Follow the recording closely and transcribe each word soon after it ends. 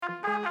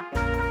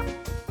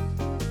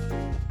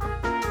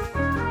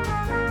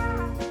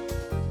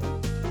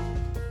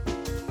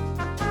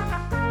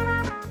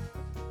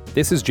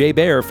This is Jay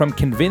Baer from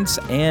Convince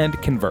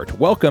and Convert.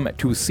 Welcome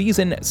to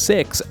Season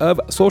 6 of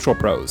Social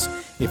Pros.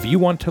 If you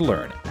want to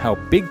learn how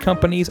big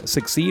companies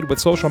succeed with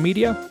social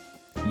media,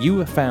 you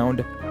have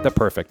found the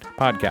perfect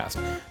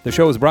podcast. The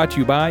show is brought to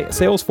you by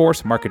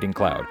Salesforce Marketing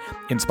Cloud,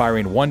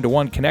 inspiring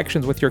one-to-one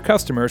connections with your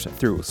customers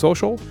through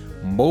social,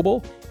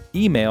 mobile,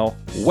 email,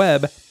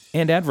 web,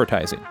 and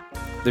advertising.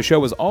 The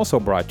show is also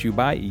brought to you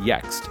by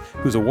Yext,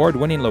 whose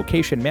award-winning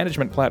location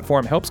management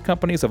platform helps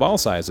companies of all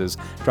sizes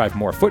drive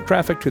more foot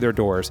traffic to their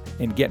doors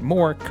and get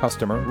more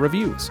customer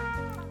reviews.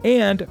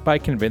 And by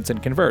Convince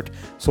and Convert,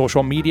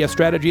 social media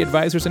strategy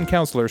advisors and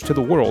counselors to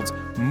the world's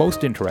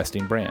most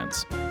interesting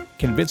brands.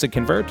 Convince and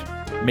Convert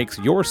makes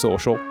your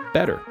social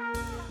better.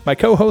 My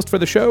co-host for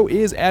the show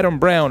is Adam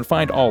Brown.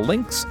 Find all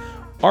links,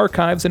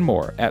 archives, and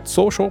more at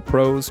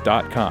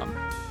socialpros.com.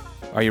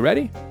 Are you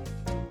ready?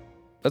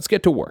 Let's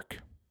get to work.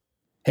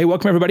 Hey,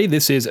 welcome everybody.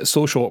 This is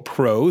Social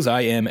Pros.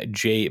 I am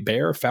Jay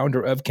Baer,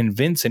 founder of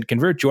Convince and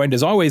Convert, joined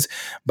as always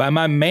by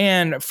my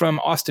man from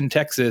Austin,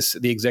 Texas,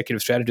 the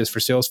executive strategist for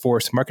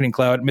Salesforce Marketing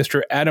Cloud,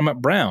 Mr. Adam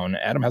Brown.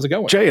 Adam, how's it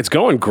going? Jay, it's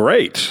going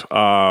great.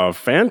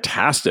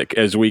 Fantastic.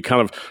 As we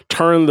kind of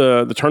turn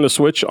the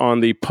switch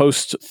on the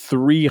post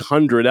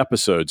 300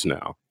 episodes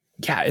now.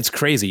 Yeah, it's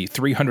crazy.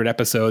 300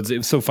 episodes. It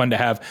was so fun to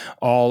have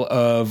all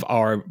of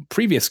our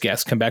previous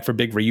guests come back for a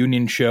big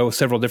reunion show,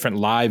 several different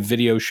live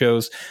video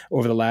shows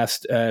over the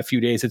last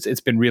few days.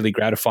 It's been really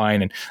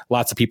gratifying and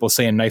lots of people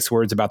saying nice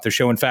words about the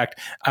show. In fact,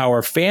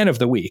 our fan of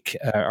the week,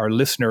 our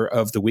listener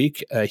of the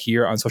week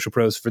here on Social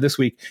Pros for this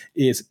week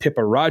is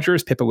Pippa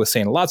Rogers. Pippa was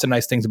saying lots of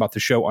nice things about the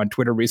show on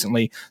Twitter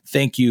recently.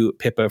 Thank you,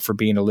 Pippa, for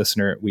being a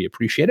listener. We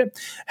appreciate it.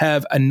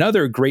 Have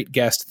another great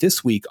guest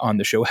this week on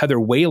the show. Heather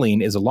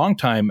Whaling is a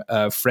longtime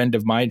friend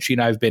of mine. She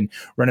and I have been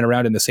running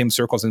around in the same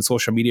circles in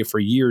social media for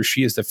years.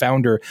 She is the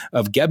founder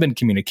of Gebbon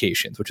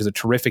Communications, which is a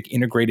terrific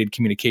integrated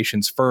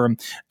communications firm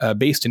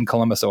based in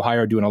Columbus,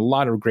 Ohio, doing a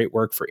lot of great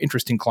work for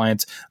interesting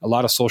clients, a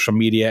lot of social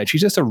media. And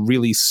she's just a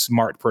really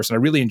smart person. I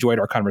really enjoyed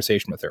our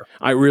conversation with her.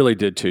 I really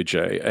did too,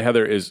 Jay.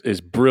 Heather is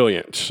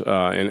brilliant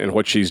in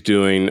what she's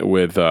doing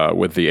with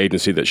the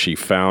agency that she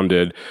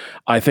founded.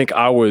 I think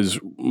I was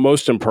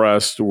most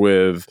impressed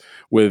with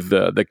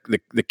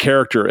the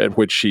character at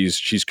which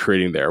she's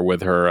creating there,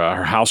 with her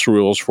house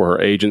rules for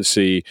her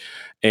agency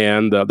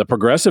and the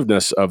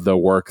progressiveness of the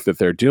work that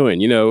they're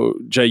doing. You know,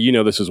 Jay, you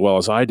know this as well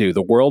as I do.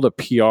 The world of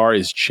PR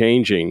is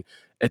changing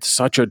at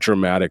such a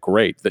dramatic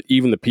rate that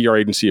even the PR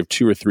agency of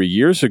 2 or 3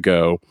 years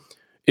ago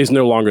is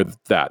no longer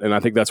that. And I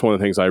think that's one of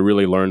the things I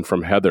really learned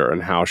from Heather,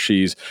 and how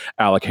she's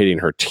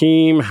allocating her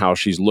team, how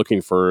she's looking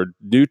for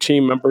new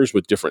team members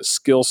with different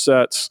skill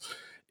sets.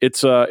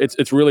 It's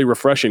really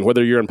refreshing,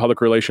 whether you're in public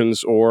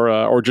relations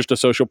or just a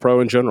social pro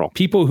in general.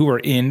 People who are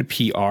in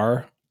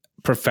PR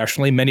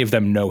professionally, many of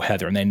them know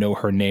Heather and they know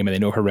her name and they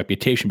know her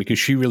reputation because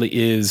she really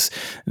is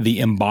the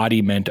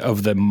embodiment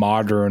of the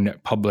modern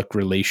public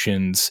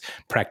relations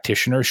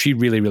practitioner. She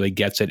really, really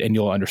gets it. And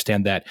you'll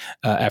understand that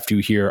after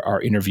you hear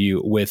our interview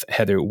with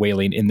Heather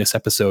Whaling in this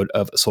episode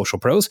of Social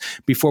Pros.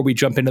 Before we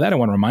jump into that, I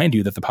want to remind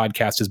you that the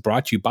podcast is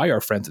brought to you by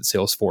our friends at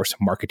Salesforce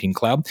Marketing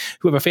Cloud,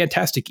 who have a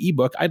fantastic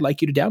ebook I'd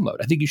like you to download.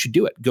 I think you should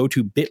do it. Go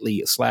to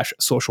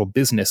bit.ly/social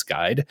business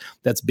guide.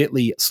 That's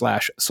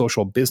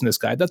bit.ly/social business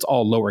guide. That's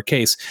all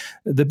lowercase.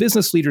 The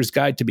Business Leader's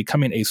Guide to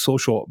Becoming a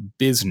Social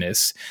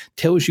Business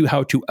tells you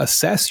how to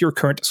assess your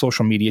current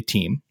social media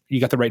team. You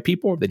got the right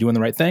people? Are they doing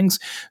the right things?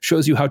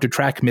 Shows you how to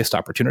track missed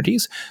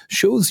opportunities.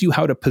 Shows you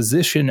how to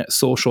position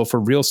social for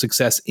real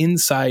success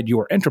inside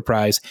your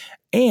enterprise.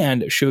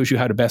 And shows you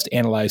how to best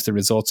analyze the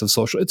results of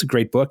social. It's a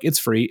great book. It's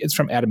free. It's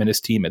from Adam and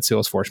his team at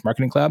Salesforce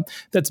Marketing Cloud.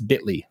 That's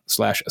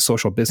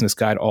bit.ly/social business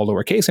guide, all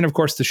lowercase. And of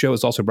course, the show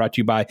is also brought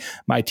to you by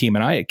my team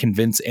and I at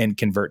Convince and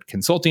Convert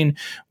Consulting,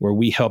 where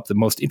we help the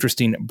most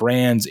interesting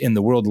brands in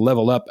the world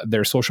level up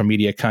their social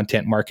media,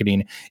 content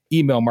marketing,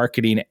 email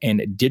marketing,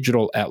 and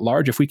digital at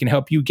large. If we can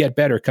help you get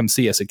better, come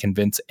see us at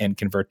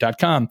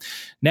convinceandconvert.com.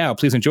 Now,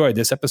 please enjoy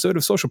this episode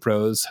of Social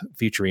Pros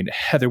featuring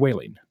Heather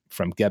Whaling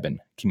from Gebbon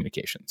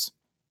Communications.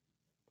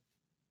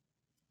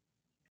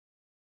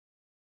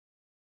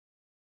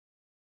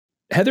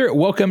 Heather,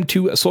 welcome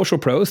to Social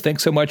Pros.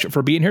 Thanks so much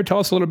for being here. Tell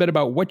us a little bit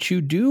about what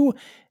you do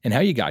and how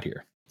you got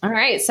here. All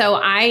right. So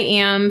I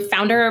am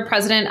founder and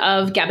president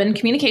of Gebbon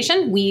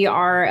Communication. We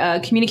are a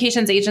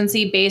communications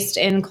agency based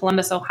in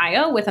Columbus,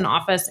 Ohio, with an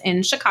office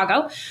in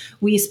Chicago.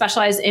 We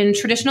specialize in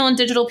traditional and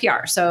digital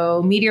PR.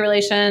 So media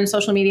relations,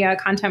 social media,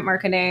 content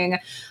marketing,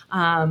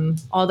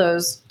 all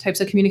those types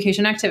of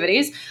communication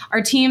activities.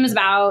 Our team is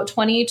about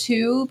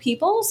 22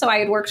 people. So I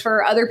had worked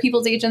for other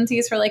people's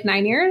agencies for like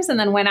 9 years and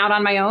then went out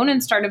on my own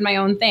and started my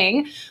own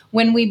thing.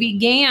 When we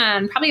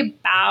began, probably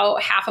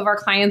about half of our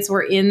clients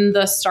were in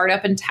the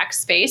startup and tech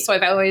space. So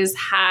I've always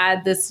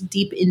had this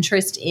deep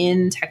interest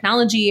in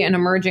technology and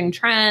emerging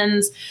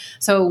trends.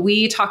 So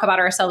we talk about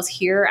ourselves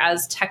here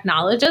as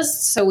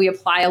technologists. So we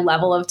apply a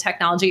level of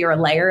technology or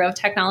a layer of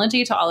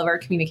technology to all of our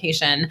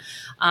communication.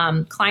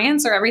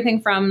 Clients are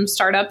everything from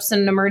startups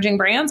and emerging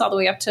brands all the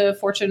way up to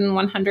Fortune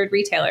 100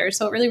 retailers.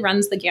 So it really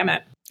runs the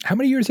gamut. How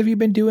many years have you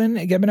been doing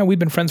Gebina? We've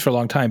been friends for a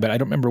long time, but I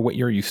don't remember what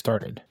year you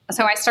started.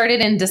 So I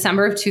started in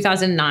December of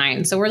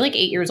 2009. So we're like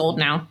 8 years old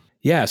now.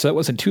 Yeah, so that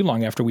wasn't too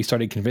long after we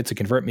started Convince and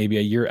Convert, maybe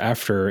a year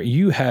after.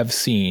 You have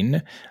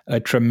seen a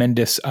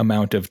tremendous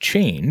amount of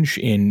change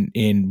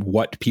in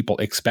what people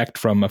expect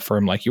from a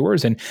firm like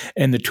yours and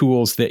the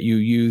tools that you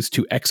use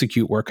to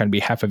execute work on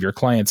behalf of your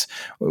clients.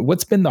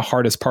 What's been the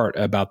hardest part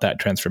about that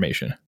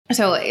transformation?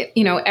 So,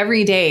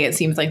 every day it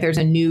seems like there's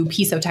a new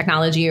piece of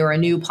technology or a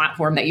new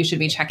platform that you should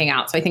be checking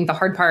out. So I think the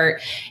hard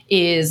part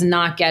is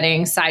not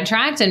getting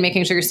sidetracked and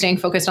making sure you're staying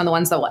focused on the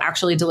ones that will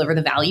actually deliver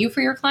the value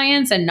for your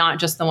clients and not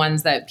just the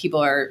ones that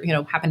people are,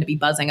 happen to be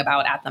buzzing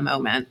about at the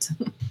moment.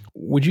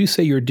 Would you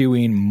say you're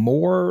doing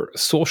more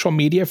social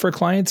media for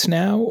clients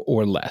now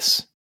or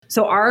less?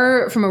 So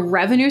from a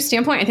revenue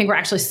standpoint, I think we're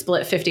actually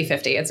split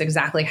 50-50. It's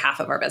exactly half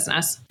of our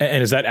business.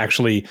 And is that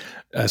actually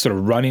sort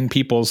of running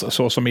people's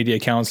social media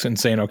accounts and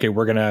saying, okay,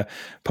 we're going to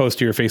post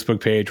to your Facebook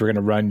page, we're going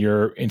to run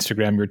your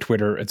Instagram, your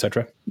Twitter, et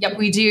cetera? Yep,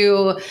 we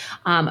do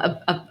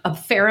a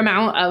fair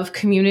amount of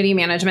community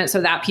management.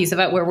 So that piece of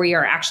it where we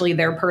are actually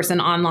their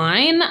person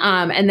online.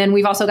 And then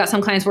we've also got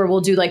some clients where we'll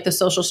do like the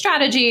social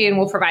strategy and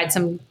we'll provide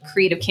some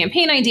creative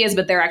campaign ideas,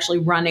 but they're actually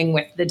running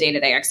with the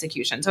day-to-day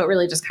execution. So it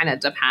really just kind of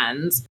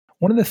depends.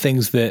 One of the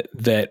things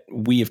that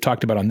we have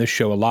talked about on this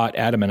show a lot,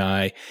 Adam and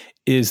I,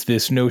 is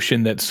this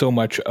notion that so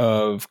much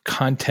of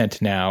content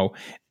now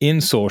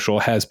in social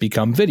has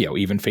become video.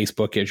 Even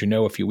Facebook, as you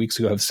know, a few weeks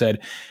ago have said,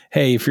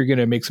 hey, if you're going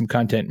to make some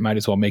content, might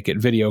as well make it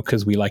video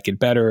because we like it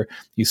better.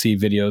 You see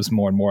videos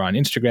more and more on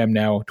Instagram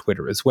now,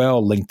 Twitter as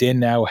well. LinkedIn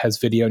now has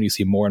video, and you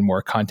see more and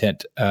more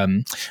content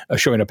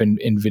showing up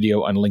in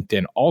video on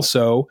LinkedIn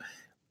also.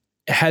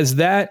 Has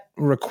that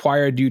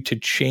required you to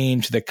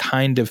change the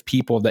kind of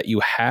people that you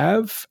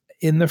have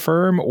in the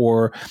firm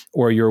or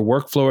your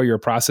workflow or your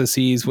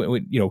processes?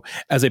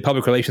 As a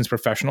public relations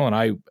professional, and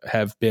I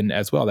have been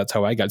as well, that's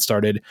how I got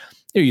started.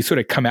 You sort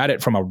of come at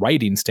it from a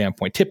writing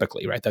standpoint,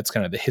 typically, right? That's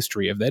kind of the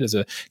history of that, as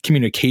a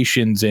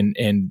communications and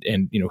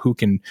who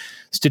can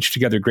stitch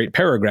together great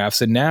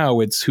paragraphs. And now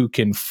it's who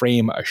can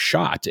frame a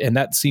shot. And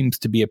that seems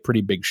to be a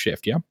pretty big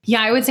shift. Yeah.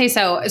 Yeah, I would say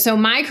so. So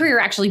my career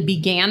actually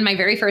began, my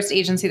very first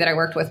agency that I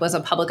worked with was a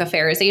public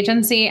affairs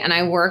agency. And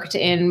I worked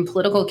in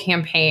political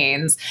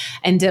campaigns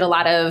and did a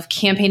lot of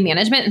campaign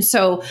management. And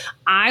so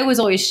I was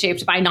always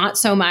shaped by not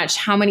so much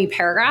how many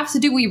paragraphs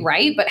do we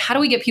write, but how do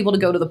we get people to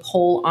go to the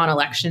poll on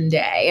election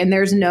day? And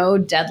there's no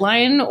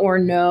deadline or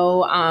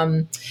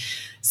no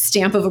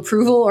stamp of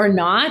approval or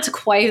not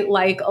quite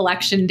like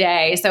election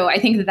day. So I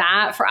think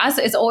that for us,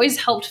 it's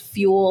always helped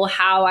fuel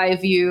how I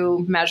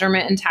view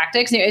measurement and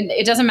tactics.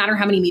 It doesn't matter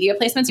how many media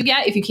placements you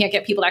get if you can't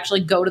get people to actually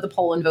go to the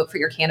poll and vote for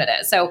your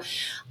candidate. So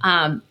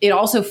it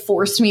also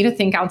forced me to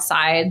think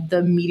outside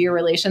the media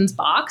relations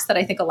box that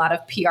I think a lot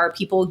of PR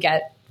people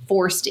get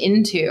forced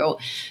into.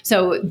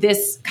 So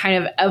this kind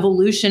of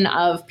evolution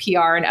of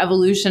PR and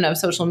evolution of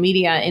social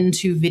media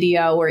into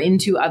video or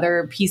into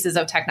other pieces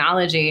of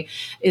technology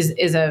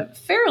is a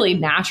fairly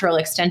natural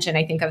extension,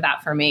 I think, of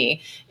that for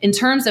me. In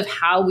terms of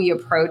how we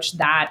approach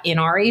that in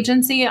our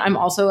agency, I'm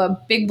also a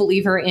big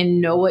believer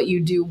in know what you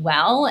do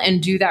well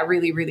and do that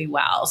really, really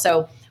well.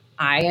 So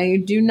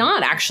I do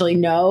not actually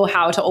know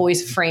how to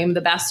always frame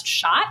the best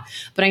shot,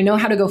 but I know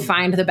how to go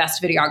find the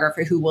best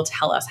videographer who will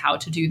tell us how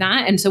to do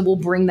that. And so we'll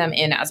bring them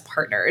in as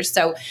partners.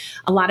 So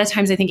a lot of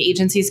times I think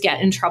agencies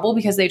get in trouble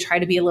because they try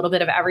to be a little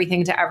bit of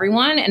everything to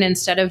everyone. And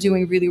instead of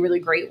doing really,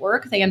 really great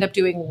work, they end up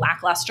doing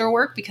lackluster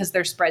work because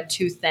they're spread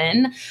too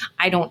thin.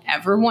 I don't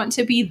ever want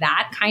to be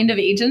that kind of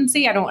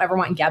agency. I don't ever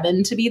want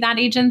Gebin to be that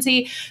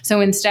agency. So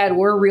instead,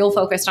 we're real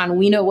focused on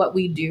we know what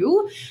we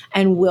do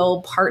and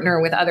we'll partner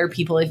with other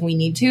people if we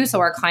need to. So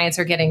our clients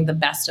are getting the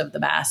best of the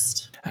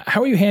best.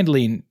 How are you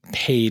handling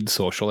paid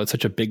social? It's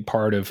such a big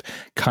part of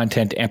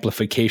content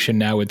amplification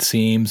now, it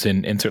seems,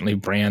 and certainly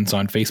brands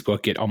on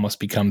Facebook. It almost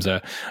becomes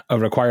a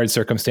required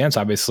circumstance.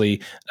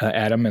 Obviously,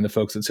 Adam and the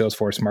folks at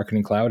Salesforce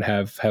Marketing Cloud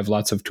have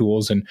lots of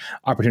tools and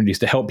opportunities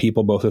to help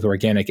people both with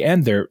organic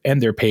and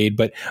their paid.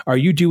 But are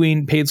you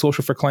doing paid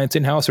social for clients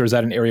in-house, or is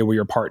that an area where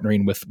you're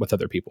partnering with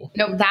other people?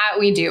 No, that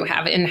we do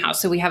have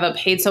in-house. So we have a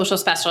paid social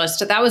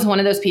specialist. That was one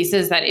of those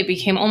pieces that it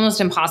became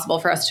almost impossible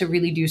for us to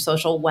really do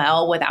social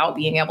well without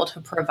being able to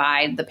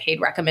provide the paid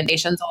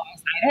recommendations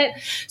alongside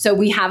it. So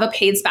we have a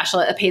paid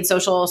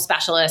social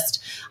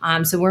specialist.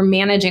 So we're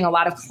managing a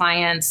lot of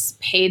clients'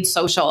 paid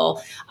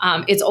social.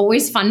 It's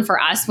always fun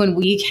for us when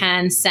we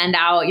can send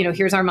out,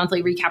 here's our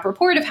monthly recap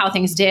report of how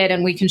things did,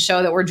 and we can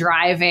show that we're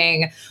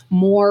driving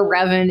more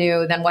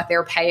revenue than what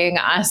they're paying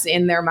us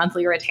in their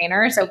monthly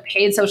retainer. So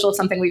paid social is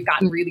something we've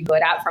gotten really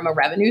good at from a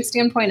revenue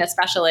standpoint,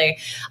 especially.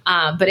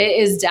 But it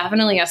is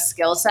definitely a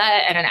skill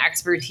set and an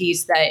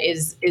expertise that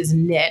is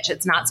niche.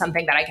 It's not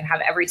something that I can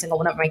have every single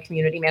one of my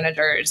community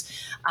managers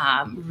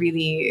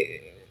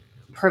really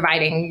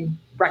providing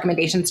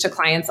recommendations to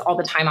clients all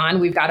the time on.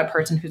 We've got a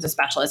person who's a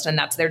specialist, and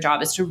that's their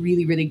job, is to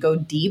really, really go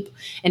deep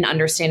in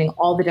understanding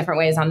all the different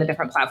ways on the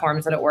different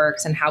platforms that it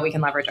works and how we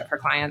can leverage it for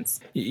clients.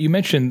 You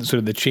mentioned sort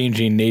of the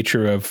changing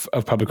nature of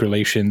public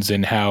relations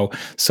and how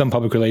some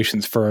public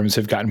relations firms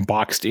have gotten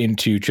boxed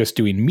into just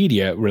doing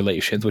media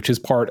relations, which is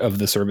part of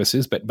the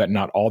services, but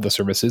not all the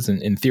services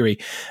in theory.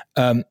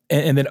 And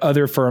then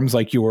other firms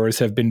like yours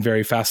have been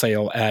very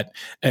facile at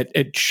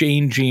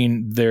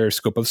changing their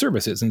scope of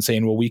services and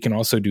saying, well, we can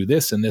also do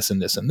this and this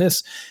and this and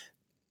this.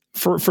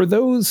 For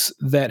those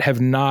that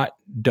have not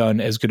done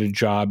as good a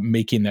job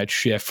making that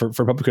shift, for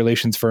public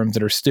relations firms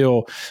that are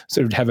still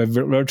sort of have a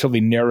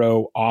relatively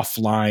narrow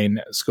offline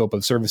scope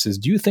of services,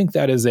 do you think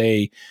that is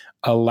a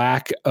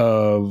lack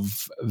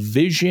of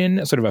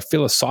vision, sort of a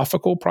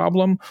philosophical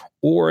problem,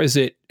 or is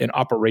it an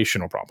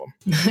operational problem?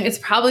 It's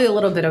probably a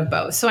little bit of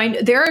both. So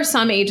there are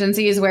some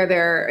agencies where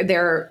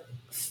they're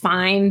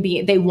fine.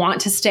 They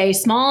want to stay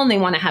small and they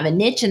want to have a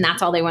niche and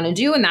that's all they want to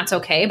do. And that's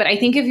okay. But I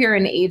think if you're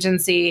an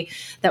agency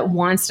that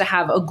wants to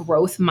have a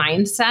growth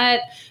mindset,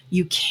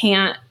 you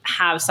can't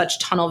have such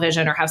tunnel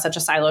vision or have such a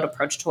siloed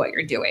approach to what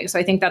you're doing. So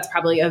I think that's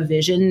probably a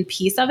vision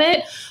piece of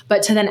it.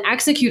 But to then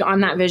execute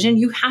on that vision,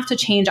 you have to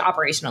change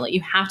operationally.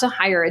 You have to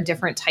hire a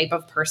different type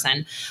of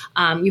person.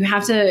 You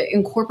have to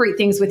incorporate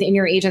things within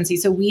your agency.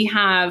 So we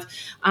have,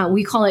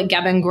 we call it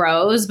Gebbon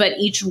Grows, but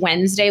each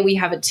Wednesday we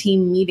have a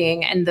team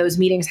meeting, and those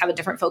meetings have a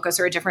different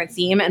focus or a different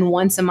theme. And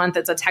once a month,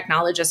 it's a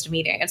technologist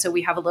meeting. And so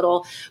we have a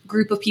little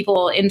group of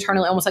people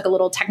internally, almost like a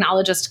little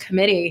technologist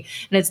committee.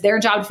 And it's their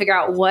job to figure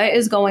out what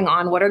is going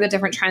on, what are the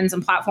different trends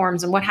and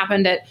platforms, and what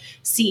happened at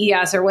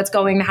CES or what's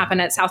going to happen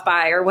at South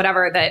by or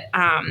whatever that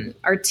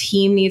our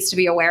team needs to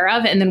be aware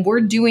of. And then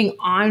we're doing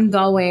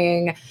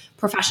ongoing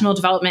professional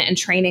development and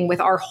training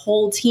with our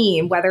whole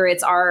team, whether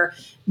it's our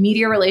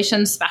media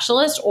relations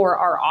specialist or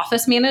our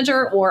office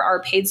manager or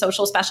our paid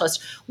social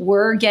specialist.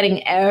 We're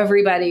getting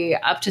everybody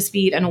up to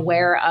speed and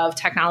aware of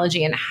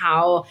technology and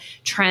how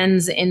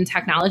trends in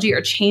technology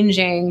are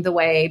changing the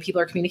way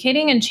people are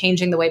communicating and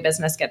changing the way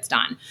business gets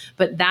done.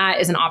 But that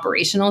is an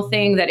operational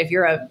thing that if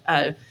you're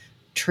a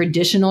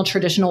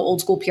traditional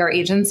old school PR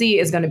agency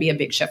is going to be a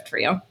big shift for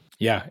you.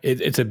 Yeah,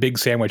 it's a big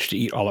sandwich to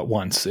eat all at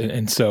once.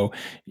 And so,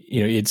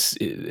 it's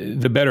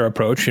the better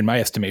approach, in my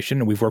estimation,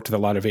 and we've worked with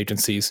a lot of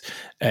agencies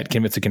at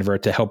Convince and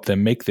Convert to help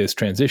them make this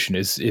transition,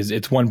 is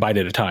it's one bite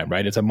at a time,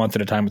 right? It's a month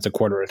at a time, it's a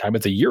quarter at a time,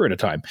 it's a year at a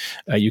time.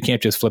 You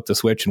can't just flip the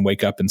switch and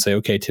wake up and say,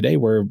 okay, today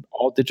we're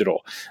all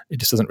digital. It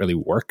just doesn't really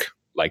work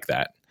like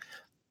that.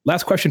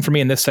 Last question for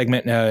me in this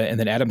segment, and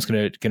then Adam's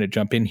going to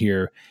jump in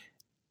here.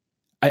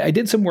 I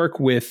did some work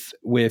with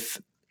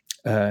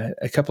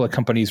a couple of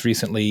companies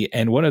recently,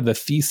 and one of the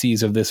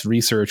theses of this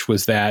research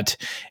was that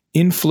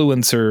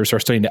influencers are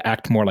starting to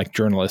act more like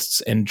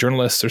journalists, and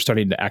journalists are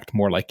starting to act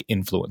more like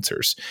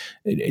influencers.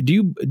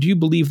 Do you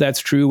believe that's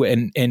true?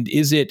 And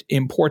is it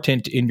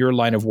important in your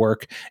line of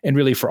work, and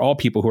really for all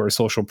people who are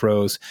social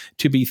pros,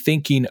 to be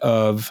thinking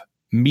of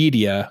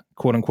media,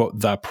 quote unquote,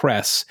 the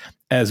press,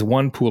 as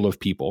one pool of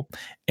people,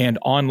 and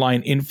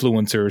online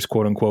influencers,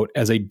 quote unquote,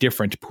 as a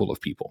different pool of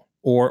people?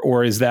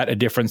 Or is that a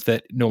difference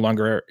that no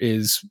longer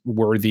is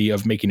worthy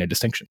of making a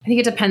distinction? I think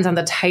it depends on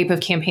the type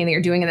of campaign that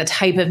you're doing and the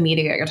type of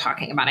media you're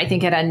talking about. I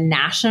think at a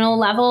national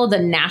level, the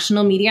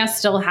national media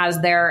still has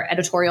their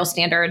editorial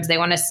standards. They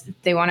want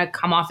to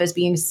come off as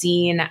being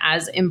seen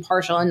as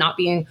impartial and not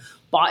being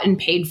bought and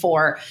paid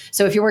for.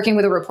 So if you're working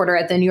with a reporter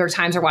at the New York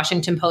Times or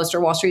Washington Post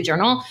or Wall Street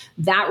Journal,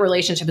 that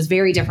relationship is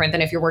very different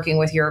than if you're working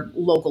with your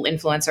local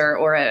influencer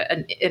or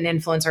an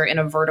influencer in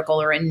a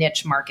vertical or a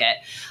niche market.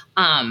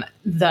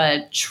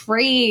 The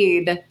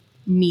trade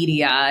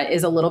media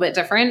is a little bit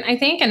different, I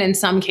think. And in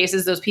some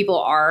cases, those people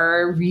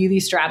are really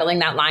straddling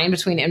that line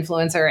between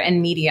influencer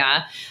and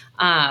media.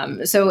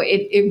 So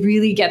it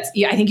really gets,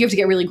 I think you have to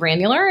get really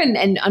granular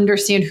and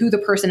understand who the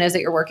person is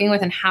that you're working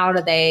with and how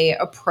do they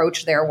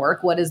approach their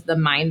work. What is the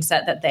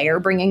mindset that they are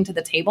bringing to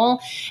the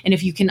table? And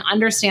if you can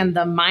understand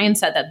the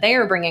mindset that they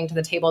are bringing to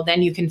the table,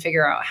 then you can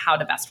figure out how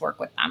to best work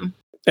with them.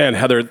 And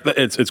Heather,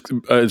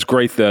 it's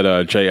great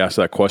that Jay asked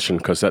that question,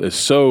 because that is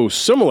so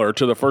similar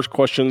to the first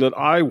question that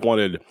I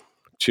wanted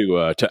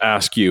to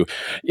ask you.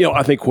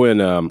 I think when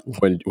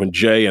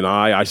Jay and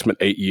I spent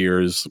 8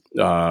 years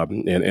in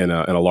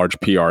a large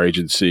PR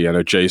agency. I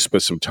know Jay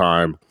spent some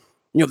time.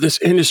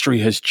 This industry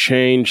has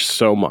changed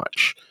so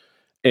much.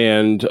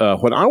 And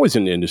when I was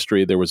in the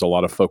industry, there was a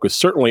lot of focus,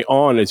 certainly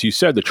on, as you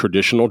said, the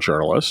traditional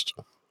journalist.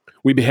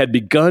 We had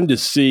begun to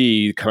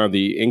see kind of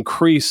the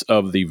increase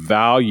of the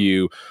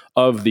value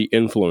of the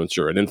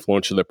influencer, an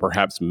influencer that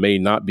perhaps may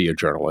not be a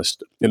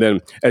journalist. And then,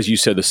 as you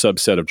said, the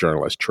subset of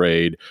journalists,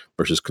 trade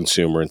versus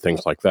consumer and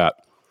things like that.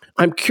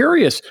 I'm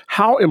curious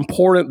how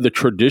important the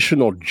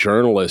traditional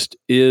journalist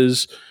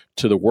is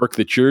to the work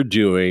that you're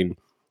doing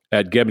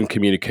at Gebbon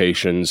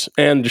Communications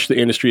and just the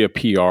industry of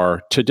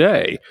PR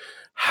today.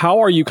 How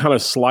are you kind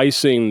of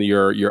slicing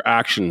your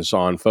actions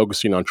on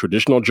focusing on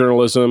traditional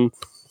journalism,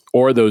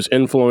 or those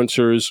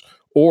influencers,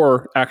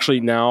 or actually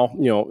now,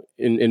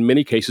 in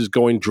many cases,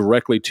 going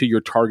directly to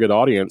your target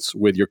audience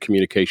with your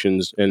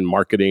communications and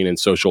marketing and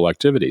social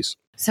activities?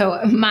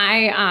 So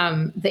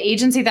the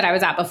agency that I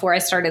was at before I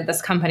started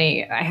this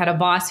company, I had a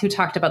boss who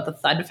talked about the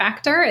thud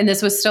factor. And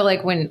this was still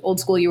like when old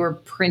school, you were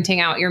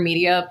printing out your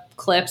media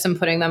clips and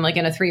putting them like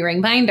in a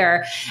 3-ring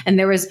binder. And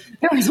there was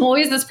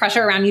always this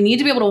pressure around, you need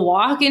to be able to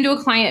walk into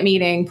a client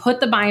meeting,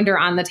 put the binder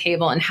on the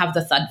table and have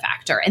the thud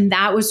factor. And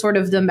that was sort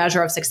of the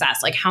measure of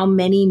success. Like, how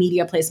many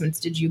media placements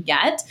did you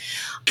get?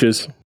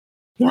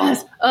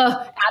 Yes. Ad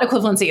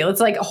equivalency. It's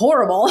like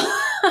horrible.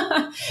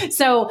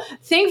 So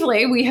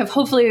thankfully, we have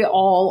hopefully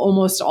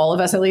almost all of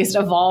us at least,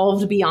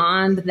 evolved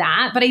beyond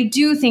that. But I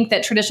do think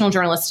that traditional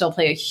journalists still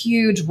play a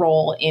huge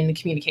role in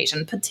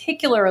communication,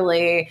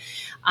 particularly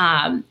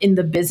in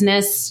the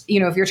business.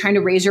 If you're trying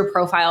to raise your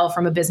profile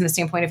from a business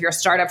standpoint, if you're a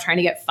startup trying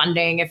to get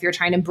funding, if you're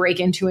trying to break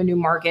into a new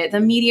market, the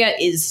media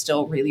is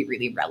still really,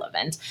 really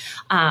relevant.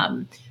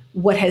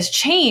 What has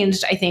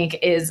changed, I think,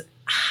 is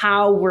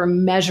how we're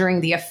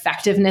measuring the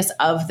effectiveness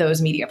of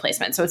those media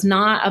placements. So it's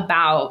not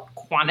about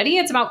quantity,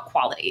 it's about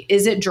quality.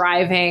 Is it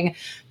driving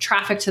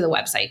traffic to the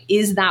website?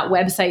 Is that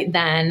website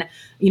then,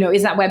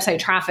 is that website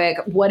traffic?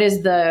 What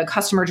is the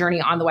customer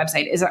journey on the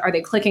website? Are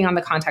they clicking on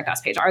the contact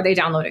us page? Are they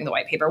downloading the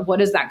white paper? What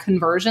does that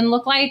conversion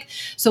look like?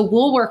 So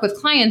we'll work with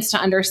clients to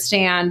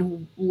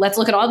understand, let's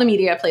look at all the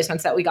media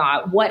placements that we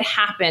got. What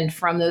happened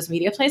from those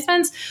media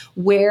placements?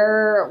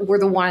 Where were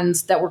the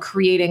ones that were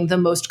creating the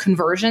most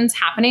conversions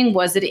happening?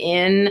 Was it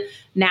in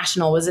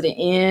national? Was it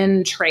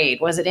in trade?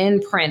 Was it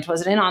in print? Was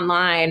it in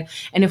online?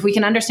 And if we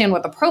can understand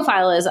what the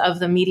profile is of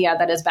the media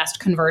that is best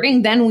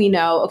converting, then we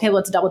know, okay,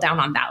 let's double down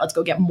on that. Let's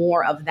go get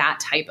more of that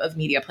type of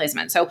media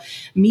placement. So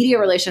media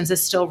relations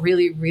is still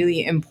really,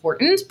 really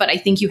important, but I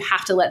think you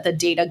have to let the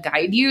data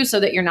guide you so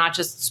that you're not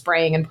just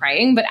spraying and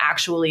praying, but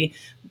actually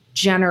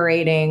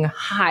generating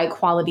high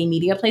quality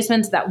media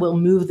placements that will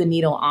move the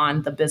needle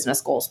on the business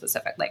goal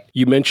specifically.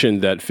 You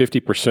mentioned that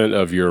 50%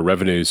 of your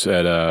revenues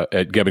at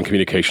Gebbon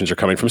Communications are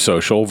coming from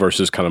social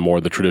versus kind of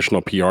more the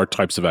traditional PR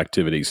types of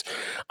activities.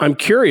 I'm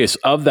curious,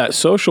 of that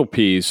social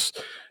piece,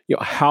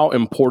 how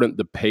important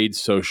the paid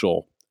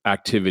social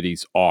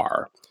activities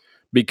are,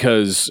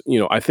 because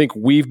I think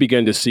we've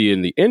begun to see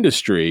in the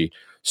industry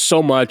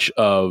so much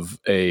of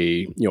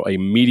a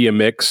media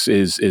mix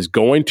is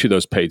going to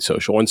those paid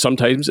social, and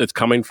sometimes it's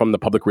coming from the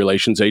public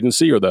relations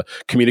agency or the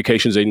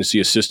communications agency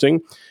assisting,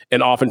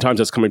 and oftentimes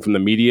that's coming from the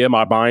media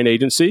buying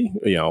agency,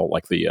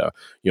 like the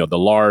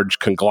large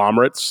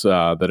conglomerates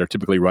that are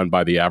typically run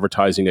by the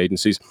advertising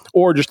agencies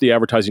or just the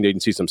advertising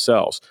agencies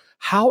themselves.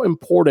 How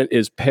important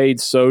is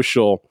paid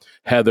social,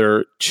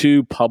 Heather,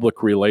 to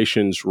public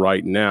relations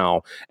right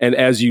now? And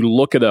as you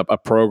look at a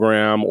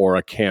program or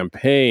a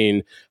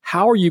campaign,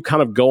 how are you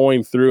kind of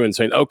going through and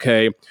saying,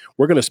 okay,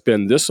 we're going to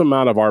spend this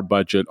amount of our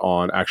budget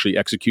on actually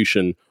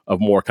execution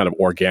of more kind of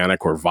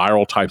organic or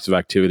viral types of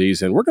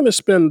activities, and we're going to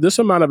spend this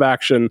amount of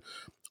action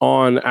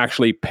on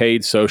actually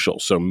paid social,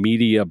 so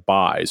media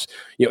buys.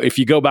 If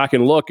you go back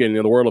and look in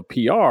the world of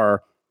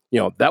PR,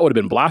 that would have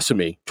been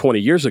blasphemy 20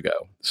 years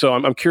ago. So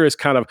I'm curious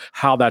kind of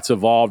how that's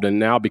evolved and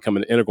now become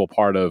an integral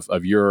part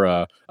of your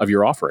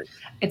offering.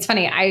 It's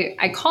funny.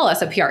 I call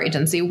us a PR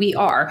agency. We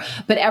are.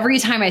 But every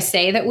time I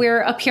say that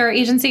we're a PR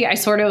agency, I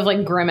sort of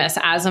like grimace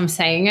as I'm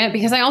saying it,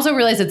 because I also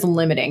realize it's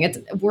limiting.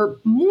 We're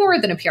more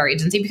than a PR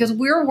agency because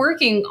we're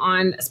working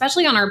on,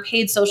 especially on our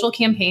paid social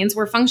campaigns,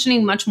 we're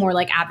functioning much more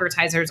like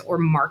advertisers or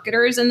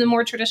marketers in the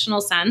more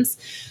traditional sense.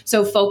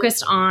 So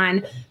focused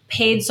on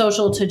paid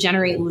social to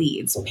generate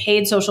leads,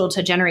 paid social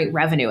to generate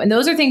revenue. And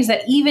those are things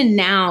that even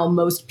now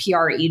most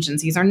PR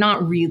agencies are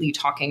not really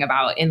talking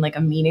about in like a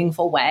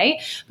meaningful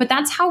way, but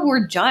that's how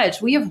we're judged.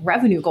 We have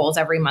revenue goals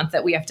every month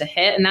that we have to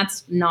hit, and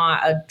that's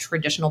not a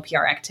traditional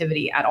PR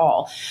activity at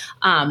all.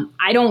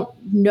 I don't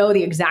know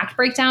the exact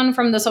breakdown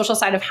from the social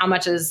side of how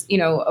much is,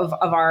 of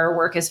our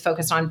work is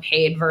focused on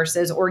paid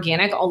versus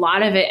organic. A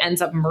lot of it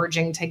ends up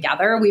merging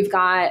together. We've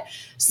got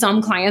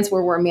some clients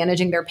where we're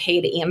managing their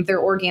paid and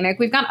their organic.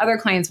 We've got other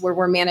clients where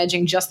we're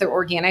managing just their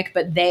organic,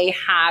 but they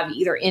have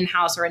either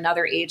in-house or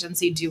another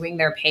agency doing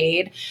their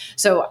paid.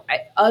 So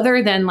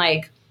other than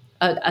like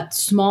a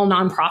small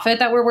nonprofit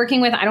that we're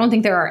working with, I don't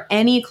think there are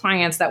any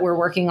clients that we're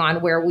working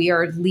on where we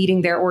are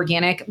leading their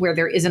organic, where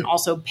there isn't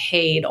also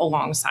paid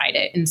alongside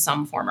it in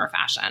some form or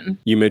fashion.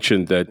 You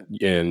mentioned that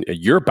in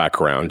your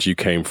background, you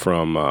came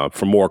from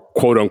more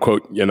quote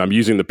unquote, and I'm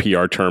using the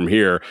PR term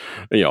here,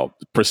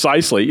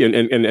 precisely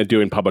in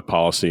doing public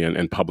policy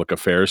and public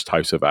affairs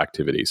types of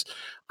activities.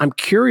 I'm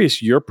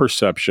curious your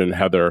perception,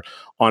 Heather,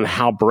 on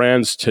how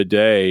brands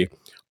today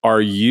are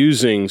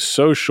using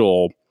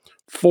social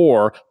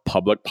for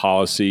public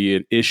policy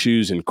and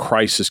issues and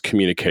crisis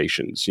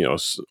communications.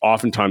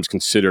 Oftentimes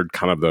considered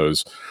kind of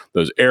those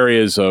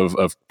areas of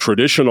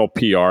traditional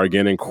PR,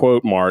 again in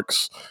quote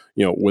marks,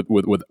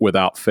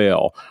 without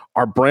fail.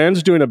 Are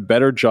brands doing a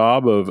better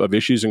job of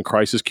issues and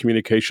crisis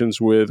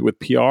communications with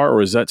PR,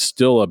 or is that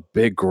still a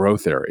big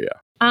growth area?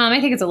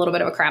 I think it's a little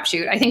bit of a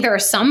crapshoot. I think there are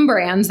some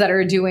brands that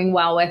are doing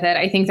well with it.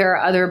 I think there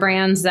are other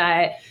brands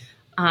that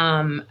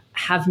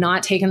have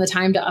not taken the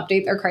time to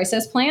update their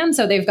crisis plan.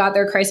 So they've got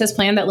their crisis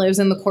plan that lives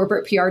in the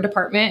corporate PR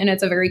department, and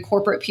it's a very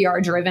corporate PR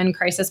driven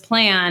crisis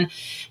plan.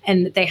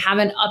 And they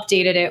haven't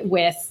updated it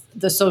with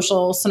the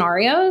social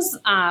scenarios.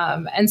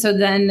 And so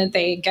then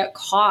they get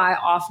caught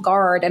off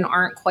guard and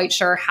aren't quite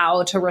sure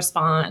how to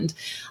respond.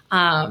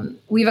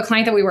 We have a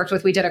client that we worked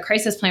with. We did a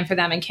crisis plan for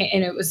them, and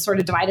it was sort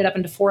of divided up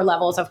into 4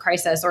 levels of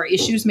crisis or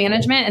issues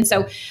management. And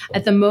so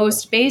at the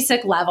most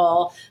basic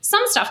level,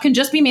 some stuff can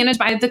just be managed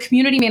by the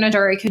community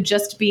manager. It could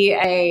just be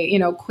a,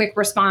 quick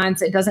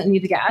response. It doesn't need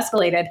to get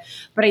escalated.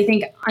 But I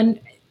think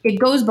it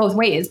goes both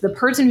ways. The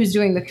person who's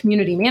doing the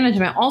community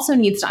management also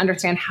needs to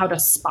understand how to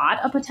spot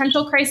a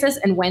potential crisis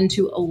and when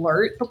to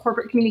alert the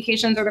corporate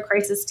communications or the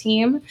crisis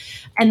team.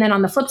 And then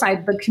on the flip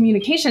side, the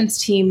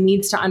communications team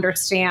needs to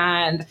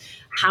understand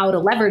how to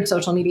leverage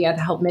social media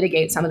to help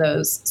mitigate some of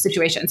those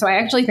situations. So I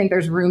actually think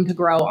there's room to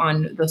grow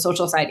on the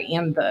social side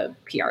and the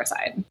PR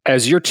side.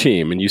 As your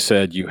team, and you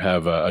said you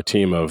have a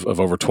team of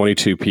over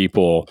 22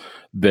 people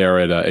there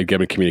at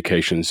Gebbon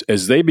Communications,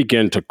 as they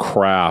begin to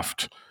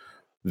craft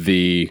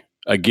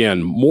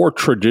again, more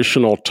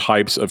traditional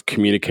types of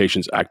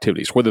communications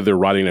activities, whether they're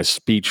writing a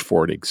speech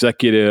for an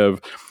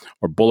executive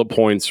or bullet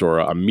points or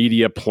a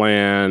media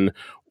plan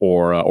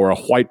or a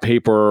white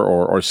paper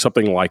or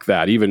something like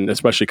that, even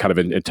especially kind of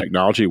in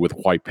technology with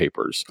white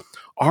papers.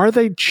 Are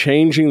they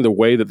changing the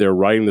way that they're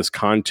writing this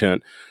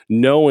content,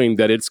 knowing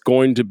that it's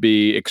going to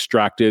be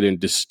extracted and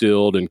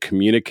distilled and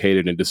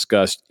communicated and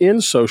discussed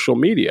in social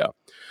media?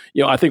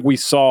 I think we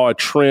saw a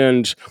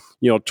trend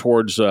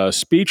towards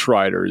speech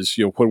writers,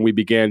 when we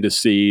began to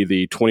see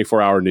the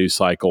 24-hour news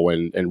cycle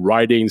and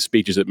writing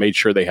speeches that made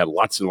sure they had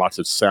lots and lots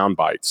of sound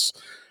bites.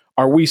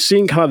 Are we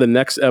seeing kind of the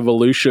next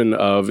evolution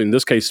of, in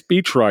this case,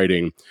 speech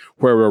writing,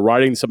 where we're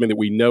writing something that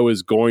we know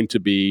is going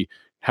to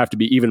have to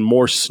be even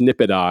more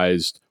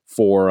snippetized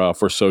for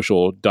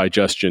social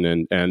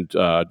digestion and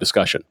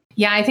discussion?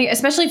 Yeah, I think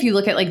especially if you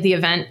look at like the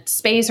event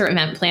space or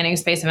event planning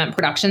space, event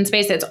production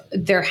space,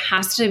 there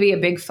has to be a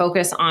big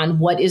focus on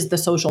what is the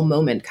social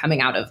moment coming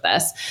out of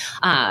this.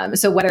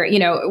 So whether,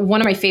 one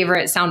of my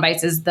favorite sound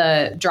bites is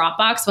the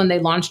Dropbox. When they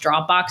launched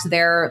Dropbox,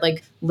 their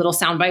like little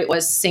soundbite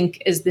was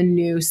sync is the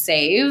new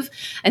save.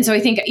 And so I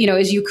think,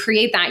 as you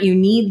create that, you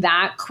need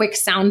that quick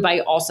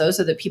soundbite also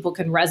so that people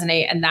can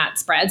resonate and that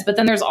spreads. But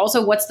then there's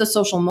also what's the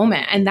social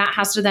moment, and that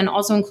has to then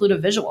also include a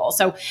visual.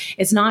 So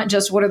it's not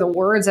just what are the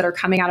words that are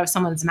coming out of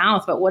someone's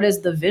mouth, but what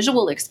is the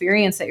visual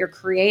experience that you're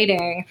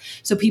creating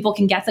so people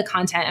can get the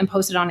content and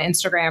post it on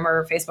Instagram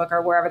or Facebook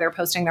or wherever they're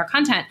posting their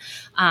content.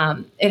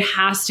 It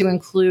has to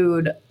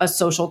include a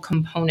social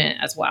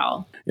component as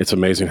well. It's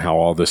amazing how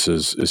all this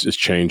is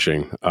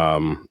changing.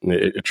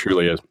 It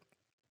truly is.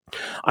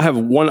 I have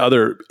one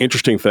other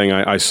interesting thing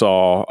I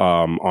saw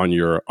on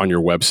your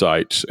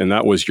website, and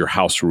that was your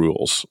house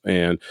rules.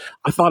 And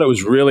I thought it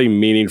was really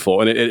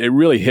meaningful, and it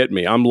really hit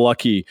me. I'm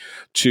lucky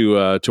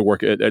to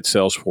work at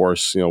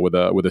Salesforce,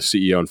 with a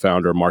CEO and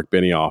founder, Mark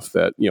Benioff,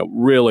 that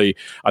really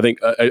I think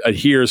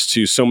adheres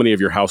to so many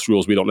of your house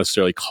rules. We don't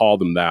necessarily call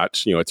them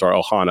that. It's our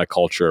Ohana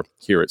culture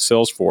here at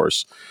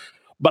Salesforce.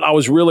 But I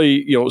was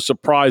really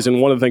surprised, and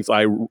one of the things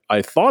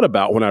I thought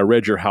about when I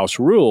read your house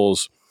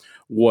rules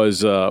was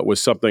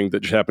something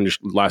that just happened just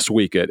last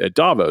week at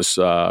Davos.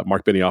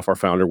 Mark Benioff, our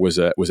founder, was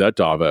at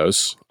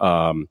Davos,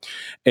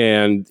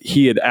 and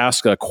he had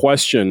asked a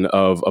question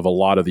of a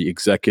lot of the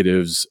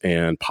executives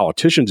and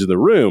politicians in the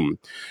room,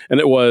 and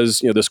it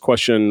was this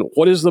question: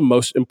 what is the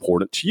most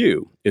important to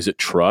you? Is it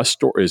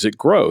trust or is it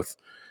growth?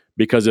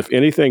 Because if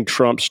anything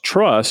trumps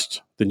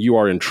trust, then you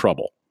are in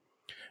trouble.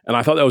 And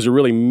I thought that was a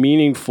really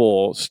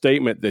meaningful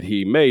statement that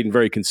he made, and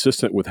very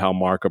consistent with how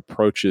Mark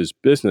approaches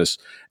business.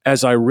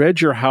 As I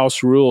read your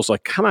house rules, I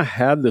kind of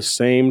had the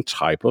same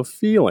type of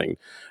feeling.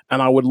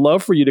 And I would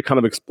love for you to kind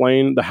of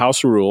explain the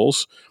house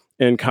rules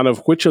and kind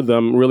of which of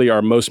them really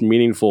are most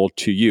meaningful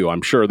to you.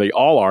 I'm sure they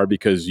all are,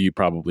 because you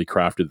probably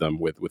crafted them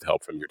with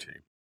help from your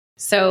team.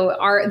 So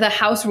the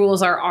house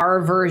rules are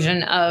our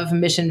version of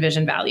mission,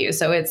 vision, value.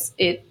 So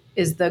it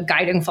is the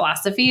guiding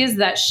philosophies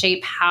that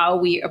shape how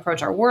we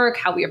approach our work,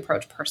 how we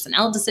approach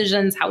personnel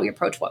decisions, how we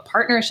approach what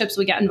partnerships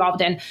we get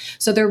involved in.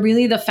 So they're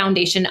really the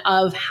foundation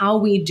of how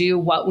we do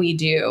what we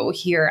do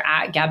here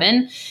at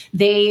Gebbon.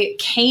 They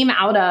came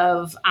out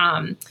of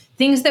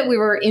things that we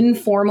were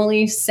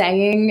informally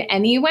saying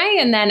anyway.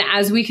 And then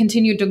as we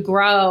continued to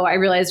grow, I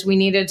realized we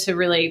needed to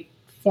really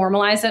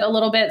formalize it a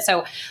little bit.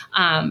 So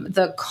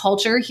the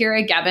culture here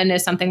at Gebbon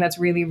is something that's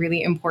really,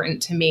 really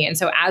important to me. And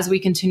so as we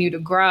continue to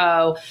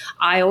grow,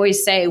 I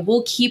always say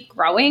we'll keep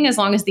growing as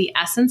long as the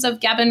essence of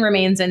Gebbon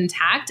remains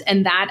intact.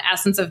 And that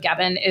essence of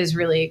Gebbon is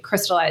really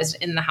crystallized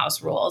in the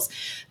house rules.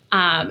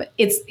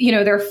 It's,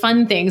 they're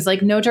fun things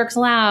like No Jerks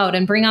Allowed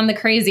and Bring on the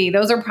Crazy.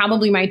 Those are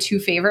probably my two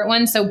favorite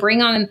ones. So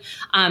Bring On,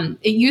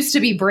 it used to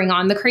be Bring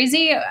On the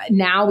Crazy.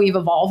 Now we've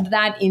evolved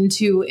that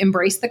into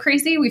Embrace the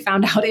Crazy. We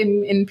found out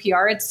in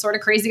PR, it's sort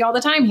of crazy all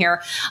the time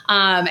here.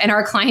 And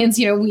our clients,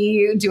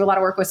 we do a lot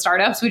of work with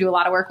startups. We do a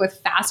lot of work with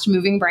fast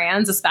moving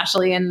brands,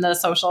 especially in the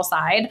social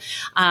side.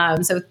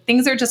 So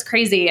things are just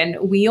crazy. And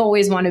we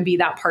always want to be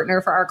that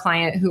partner for our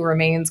client who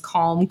remains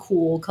calm,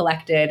 cool,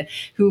 collected,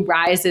 who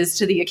rises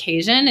to the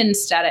occasion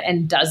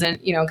and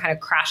doesn't, kind of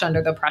crash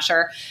under the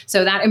pressure.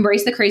 So that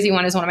Embrace the Crazy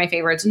one is one of my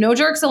favorites. No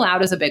Jerks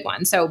Allowed is a big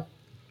one. So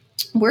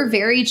we're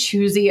very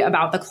choosy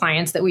about the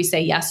clients that we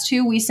say yes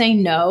to. We say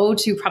no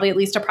to probably at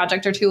least a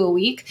project or two a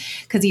week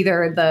because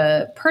either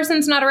the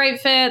person's not a right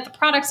fit, the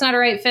product's not a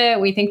right fit.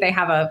 We think they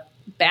have a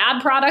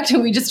bad product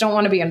and we just don't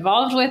want to be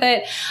involved with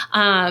it.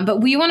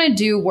 But we want to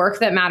do work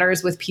that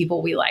matters with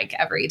people we like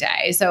every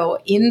day. So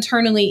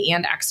internally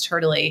and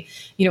externally,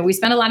 we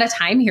spend a lot of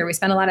time here. We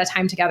spend a lot of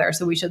time together.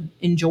 So we should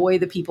enjoy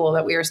the people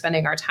that we are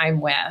spending our time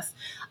with.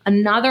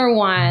 Another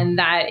one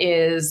that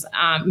is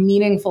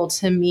meaningful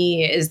to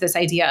me is this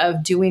idea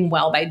of doing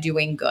well by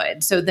doing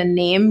good. So the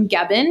name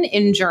Geben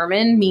in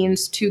German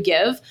means to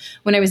give.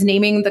 When I was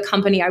naming the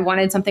company, I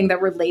wanted something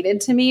that related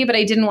to me, but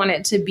I didn't want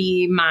it to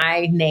be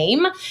my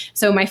name.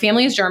 So my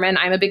family is German.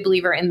 I'm a big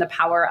believer in the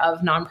power of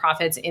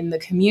nonprofits in the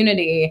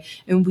community.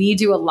 And we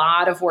do a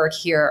lot of work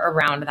here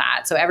around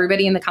that. So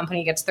everybody in the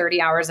company gets 30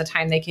 hours of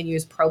time they can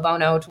use pro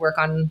bono to work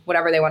on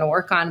whatever they want to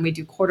work on. We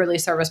do quarterly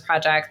service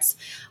projects.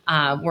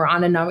 We're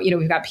on a number,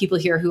 we've got people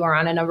here who are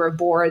on a number of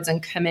boards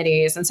and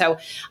committees. And so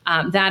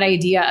that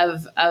idea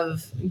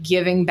of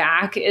giving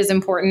back is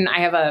important. I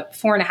have a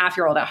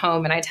 4.5-year-old at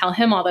home, and I tell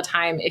him all the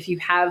time, if you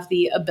have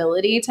the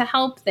ability to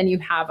help, then you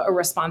have a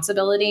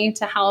responsibility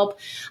to help.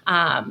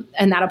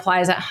 And that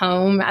applies at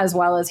home as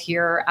well as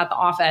here at the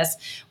office.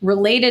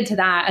 Related to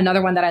that,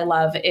 another one that I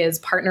love is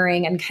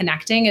partnering and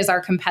connecting is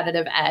our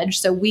competitive edge.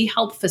 So we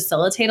help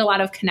facilitate a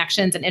lot of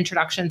connections and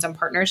introductions and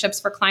partnerships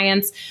for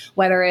clients,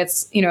 whether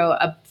it's,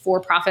 a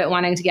for-profit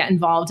wanting to get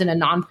involved in a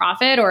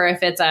nonprofit, or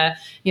if it's a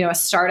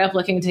startup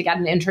looking to get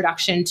an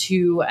introduction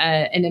to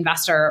an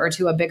investor or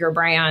to a bigger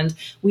brand,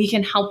 we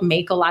can help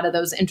make a lot of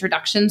those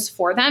introductions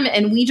for them.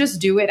 And we just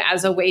do it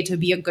as a way to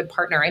be a good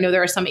partner. I know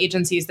there are some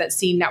agencies that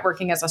see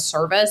networking as a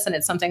service and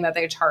it's something that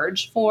they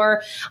charge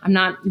for. I'm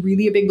not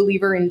really a big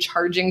believer in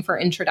charging for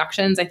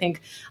introductions. I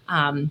think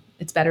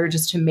it's better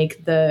just to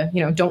make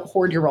don't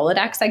hoard your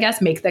Rolodex, I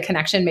guess, make the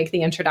connection, make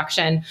the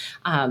introduction,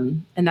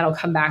 and that'll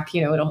come back,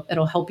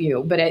 it'll help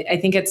you. But I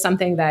think it's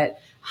something that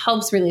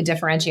helps really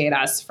differentiate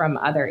us from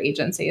other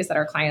agencies that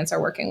our clients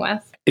are working with.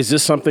 Is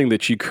this something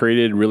that you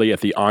created really at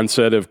the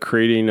onset of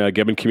creating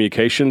Geben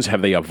Communications?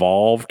 Have they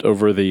evolved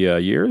over the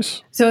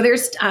years? So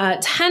there's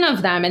 10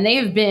 of them, and they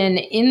have been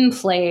in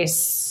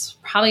place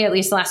probably at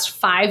least the last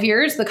 5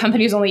 years. The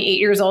company is only 8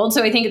 years old.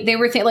 So I think they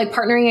were like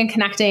partnering and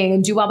connecting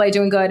and do well by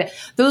doing good.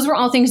 Those were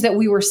all things that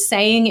we were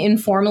saying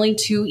informally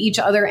to each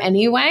other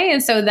anyway.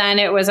 And so then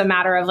it was a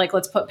matter of like,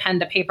 let's put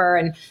pen to paper,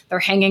 and they're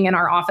hanging in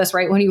our office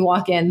right when you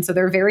walk in. So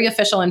they're very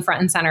official and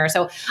front and center.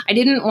 So I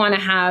didn't want to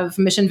have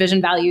mission,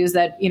 vision, values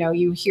that,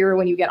 you hear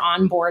when you get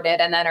onboarded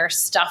and then are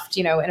stuffed,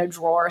 in a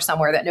drawer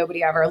somewhere that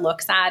nobody ever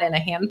looks at in a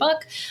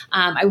handbook.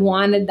 I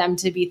wanted them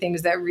to be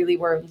things that really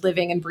were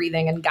living and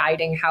breathing and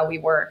guiding how we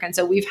work. And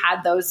so we've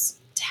had those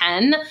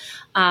 10,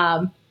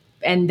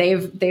 and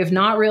they've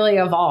not really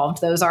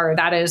evolved.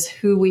 That is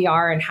who we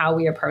are and how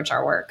we approach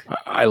our work.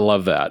 I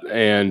love that,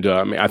 and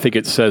I think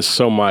it says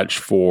so much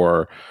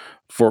for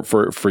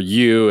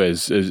you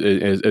as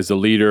the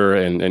leader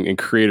and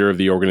creator of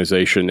the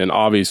organization, and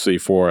obviously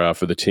for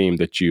the team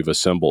that you've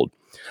assembled.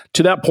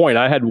 To that point,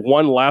 I had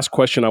one last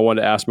question I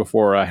wanted to ask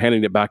before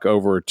handing it back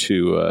over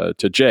to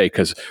Jay,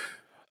 because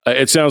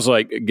it sounds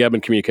like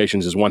Geben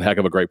Communications is one heck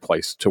of a great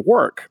place to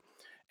work.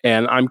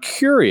 And I'm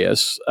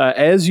curious,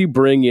 as you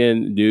bring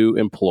in new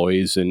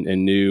employees and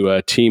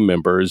new team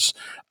members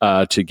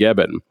to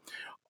Geben,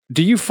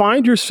 do you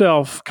find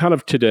yourself kind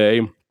of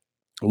today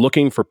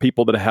looking for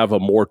people that have a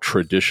more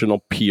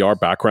traditional PR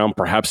background?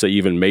 Perhaps they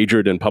even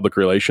majored in public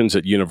relations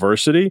at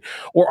university?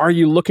 Or are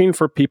you looking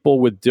for people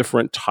with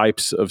different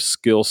types of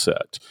skill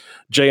set?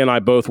 Jay and I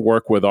both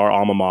work with our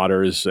alma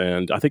maters,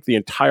 and I think the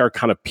entire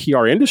kind of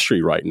PR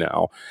industry right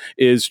now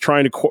is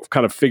trying to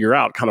kind of figure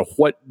out kind of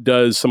what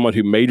does someone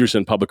who majors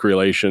in public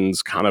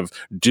relations kind of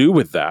do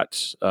with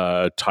that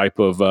type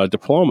of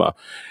diploma.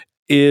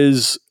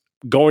 Is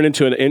going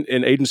into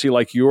an agency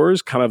like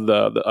yours kind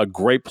of a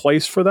great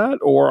place for that?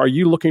 Or are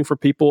you looking for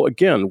people,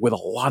 again, with a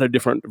lot of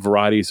different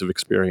varieties of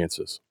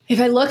experiences? If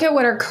I look at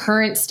what our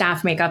current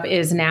staff makeup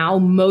is now,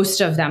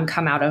 most of them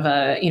come out of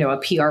a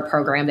PR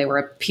program. They were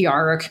a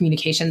PR or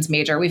communications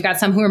major. We've got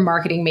some who are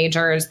marketing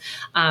majors.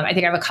 I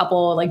think I have a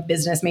couple like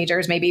business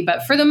majors maybe,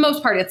 but for the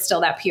most part, it's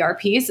still that PR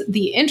piece.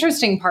 The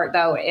interesting part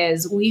though,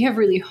 is we have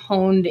really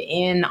honed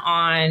in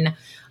on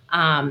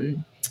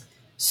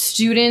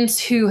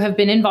students who have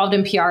been involved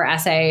in PR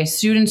SA,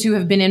 students who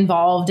have been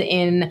involved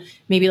in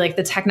maybe like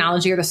the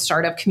technology or the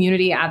startup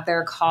community at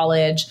their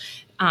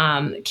college,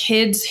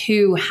 kids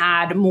who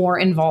had more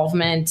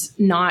involvement,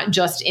 not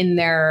just in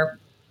their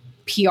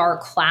PR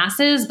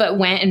classes, but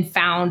went and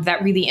found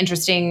that really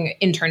interesting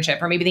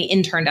internship, or maybe they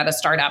interned at a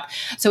startup.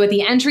 So at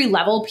the entry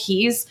level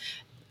piece,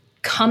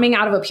 coming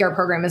out of a PR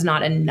program is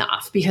not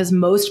enough, because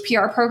most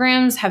PR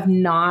programs have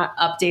not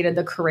updated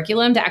the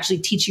curriculum to actually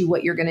teach you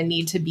what you're going to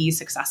need to be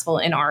successful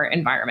in our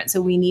environment. So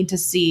we need to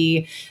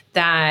see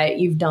that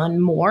you've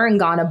done more and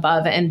gone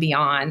above and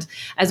beyond.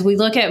 As we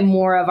look at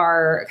more of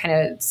our kind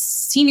of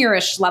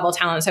seniorish level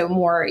talent, so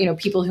more,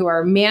 people who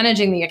are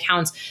managing the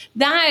accounts,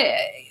 that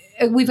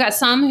we've got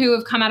some who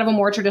have come out of a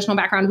more traditional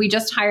background. We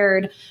just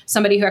hired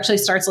somebody who actually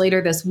starts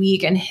later this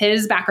week, and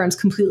his background's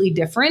completely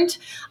different.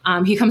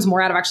 He comes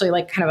more out of actually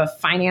like kind of a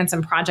finance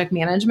and project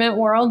management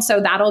world.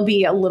 So that'll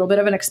be a little bit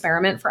of an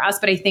experiment for us.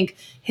 But I think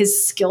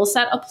his skill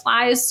set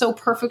applies so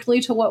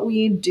perfectly to what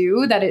we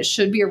do that it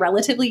should be a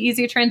relatively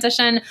easy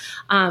transition.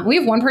 We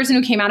have one person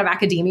who came out of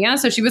academia.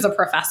 So she was a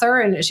professor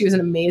and she was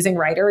an amazing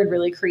writer and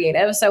really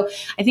creative. So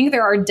I think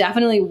there are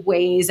definitely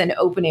ways and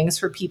openings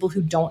for people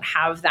who don't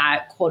have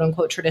that quote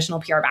unquote traditional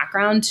PR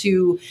background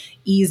to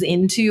ease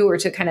into, or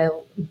to kind of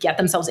get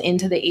themselves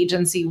into the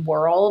agency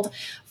world.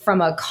 From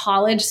a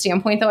college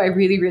standpoint, though, I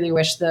really, really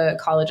wish the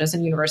colleges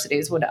and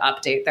universities would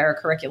update their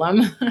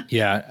curriculum.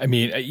 Yeah. I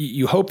mean,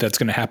 you hope that's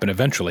going to happen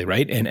eventually,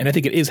 right? And I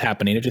think it is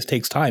happening. It just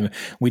takes time.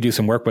 We do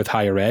some work with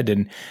higher ed,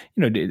 and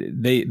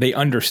they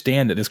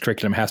understand that this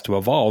curriculum has to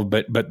evolve,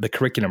 but the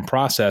curriculum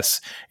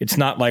process, it's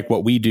not like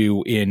what we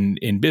do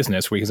in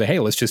business, where you can say, hey,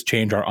 let's just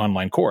change our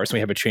online course. We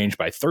have it changed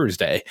by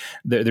Thursday.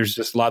 There's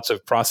just lots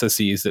of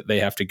processes that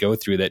they have to go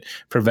through that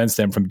prevents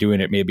them from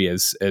doing it maybe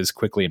as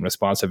quickly and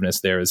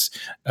responsiveness there as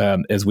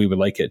we would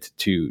like it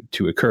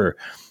to occur.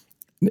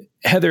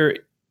 Heather,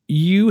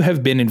 you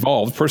have been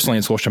involved personally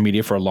in social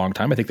media for a long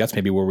time. I think that's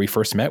maybe where we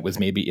first met, was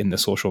maybe in the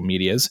social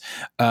medias.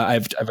 I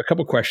have a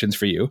couple questions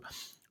for you.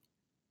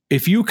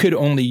 If you could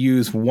only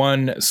use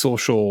one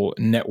social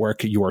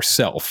network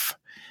yourself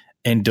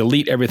and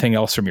delete everything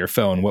else from your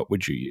phone, what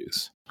would you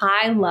use?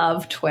 I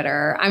love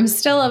Twitter. I'm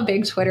still a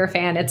big Twitter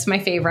fan. It's my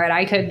favorite.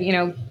 I could,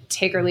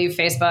 take or leave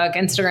Facebook.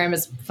 Instagram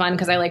is fun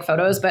because I like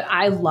photos, but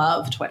I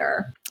love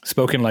Twitter.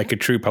 Spoken like a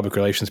true public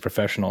relations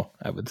professional,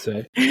 I would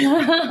say.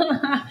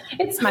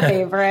 It's my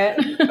favorite.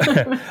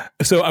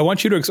 So I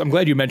want you to, I'm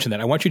glad you mentioned that.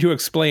 I want you to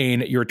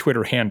explain your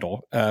Twitter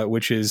handle,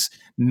 which is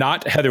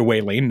not Heather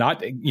Whaling,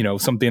 not,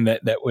 something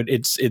that would,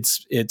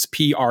 it's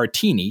PR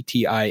Tini,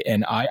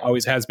 Tini,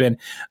 always has been.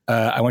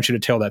 I want you to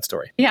tell that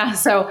story. Yeah.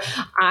 So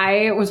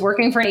I was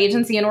working for an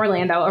agency in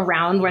Orlando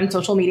around when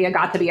social media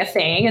got to be a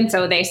thing. And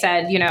so they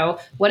said,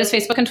 what is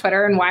Facebook and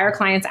Twitter, and why are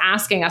clients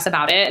asking us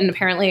about it? And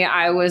apparently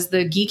I was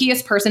the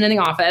geekiest person in the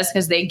office,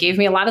 because they gave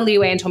me a lot of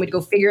leeway and told me to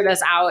go figure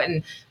this out,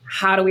 and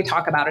how do we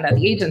talk about it at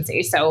the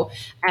agency? So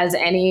as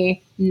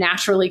any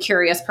naturally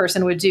curious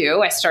person would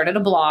do, I started a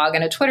blog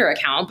and a Twitter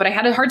account, but I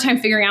had a hard time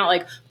figuring out,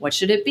 like, what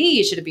should it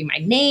be? Should it be my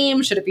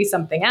name? Should it be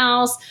something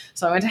else?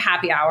 So I went to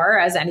happy hour,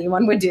 as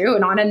anyone would do,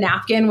 and on a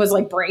napkin was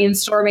like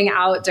brainstorming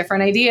out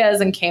different ideas,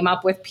 and came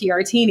up with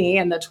PR Tini,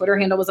 and the Twitter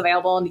handle was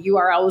available and the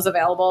URL was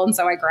available. And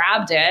so I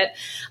grabbed it.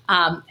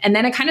 And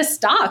then it kind of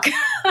stuck.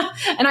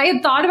 And I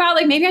had thought about,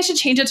 like, maybe I should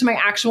change it to my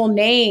actual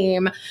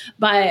name,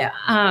 but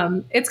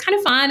it's kind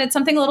of fun. It's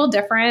something a little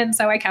different.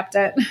 So I kept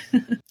it.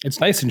 It's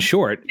nice and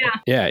short.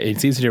 Yeah,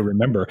 it's easy to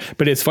remember.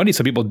 But it's funny,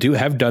 some people do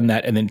have done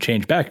that and then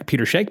changed back.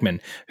 Peter Shankman,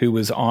 who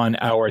was on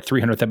our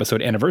 300th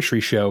episode anniversary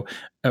show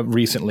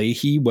recently,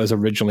 he was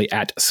originally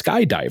at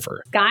Skydiver.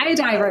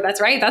 Skydiver, that's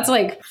right. That's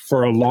like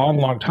for a long,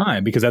 long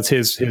time, because that's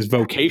his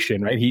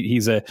vocation, right?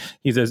 He's a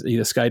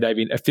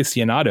skydiving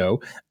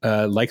aficionado,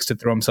 likes to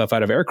throw himself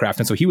out of aircraft,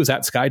 and so he was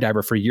at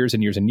Skydiver for years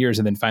and years and years,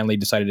 and then finally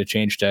decided to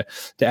change to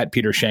at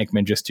Peter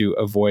Shankman just to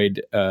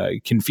avoid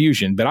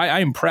confusion. But I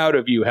am proud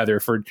of you,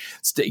 Heather, for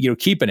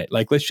keeping it.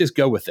 Like, let's just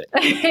go with it.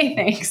 Hey,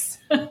 thanks.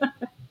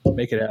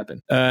 Make it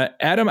happen.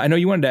 Adam, I know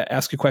you wanted to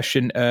ask a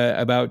question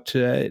about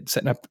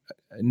setting up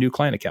new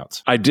client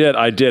accounts. I did.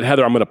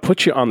 Heather, I'm going to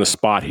put you on the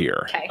spot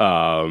here. Okay.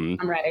 I'm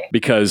ready.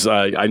 Because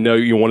I know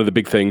one of the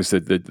big things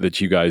that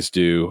you guys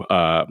do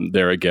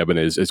there at Gebbon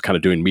is kind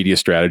of doing media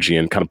strategy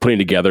and kind of putting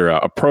together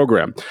a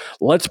program.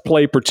 Let's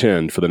play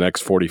pretend for the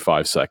next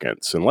 45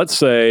 seconds. And let's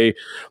say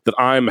that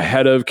I'm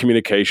head of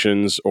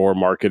communications or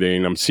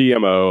marketing. I'm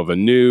CMO of a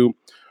new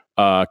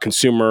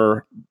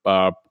consumer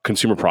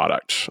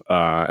product,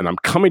 and I'm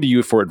coming to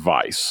you for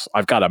advice.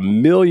 I've got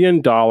 $1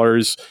 million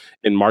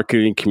in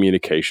marketing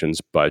communications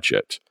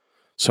budget.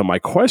 So my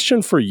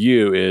question for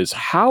you is,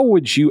 how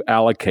would you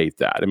allocate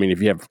that? I mean,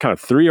 if you have kind of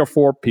 3 or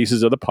 4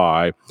 pieces of the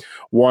pie,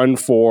 one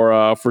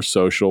for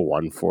social,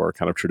 one for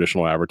kind of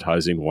traditional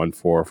advertising, one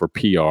for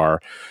PR,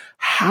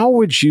 how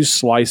would you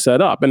slice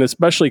that up? And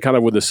especially kind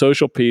of with the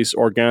social piece,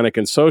 organic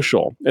and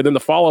social. And then the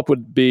follow-up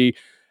would be,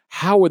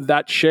 How would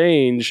that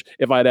change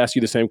if I'd asked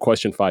you the same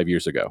question 5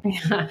 years ago?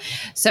 Yeah.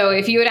 So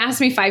if you had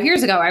asked me 5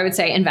 years ago, I would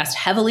say invest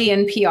heavily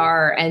in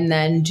PR and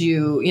then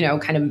do,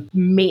 kind of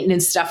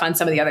maintenance stuff on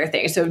some of the other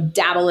things. So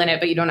dabble in it,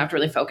 but you don't have to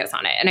really focus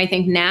on it. And I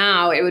think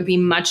now it would be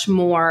much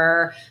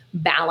more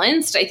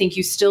balanced. I think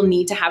you still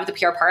need to have the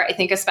PR part. I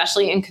think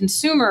especially in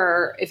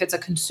consumer, if it's a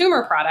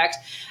consumer product,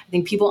 I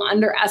think people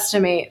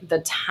underestimate the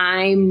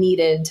time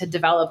needed to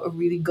develop a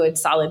really good,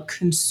 solid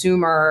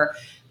consumer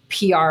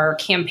PR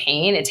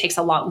campaign. It takes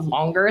a lot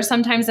longer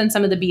sometimes than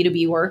some of the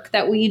B2B work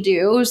that we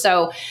do.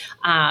 So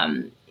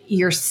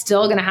you're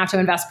still going to have to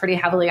invest pretty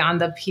heavily on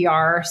the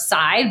PR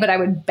side, but I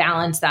would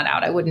balance that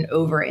out. I wouldn't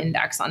over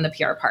index on the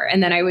PR part.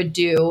 And then I would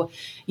do,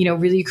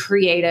 really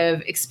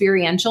creative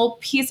experiential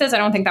pieces. I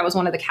don't think that was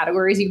one of the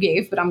categories you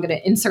gave, but I'm going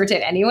to insert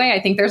it anyway. I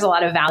think there's a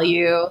lot of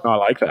value. Oh, I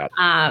like that.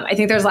 I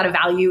think there's a lot of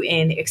value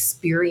in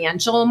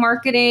experiential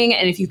marketing.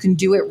 And if you can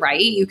do it right,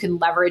 you can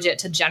leverage it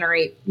to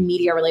generate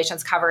media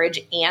relations coverage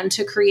and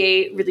to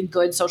create really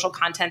good social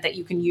content that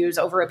you can use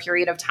over a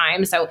period of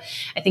time. So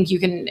I think you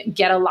can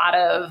get a lot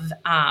of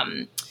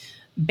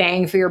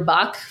bang for your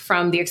buck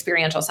from the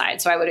experiential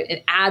side. So I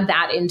would add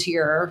that into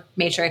your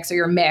matrix or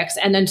your mix.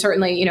 And then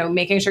certainly,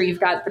 making sure you've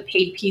got the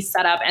paid piece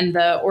set up and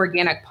the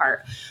organic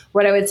part.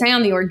 What I would say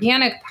on the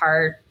organic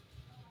part,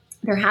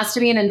 there has to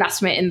be an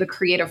investment in the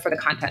creative for the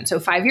content. So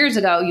 5 years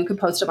ago, you could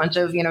post a bunch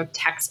of,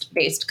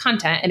 text-based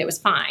content and it was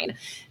fine.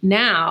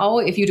 Now,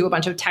 if you do a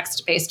bunch of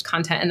text-based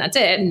content and that's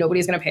it,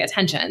 nobody's going to pay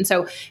attention.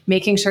 So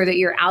making sure that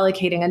you're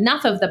allocating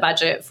enough of the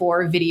budget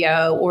for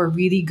video or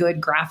really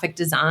good graphic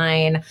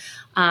design.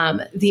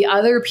 The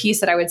other piece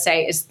that I would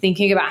say is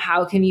thinking about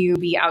how can you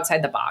be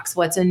outside the box?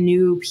 What's a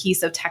new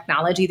piece of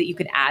technology that you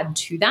could add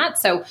to that?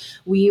 So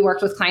we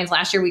worked with clients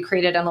last year. We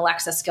created an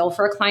Alexa skill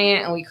for a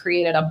client and we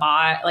created a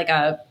bot, like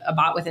a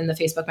bot within the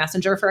Facebook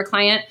Messenger for a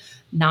client.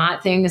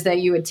 Not things that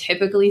you would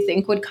typically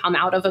think would come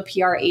out of a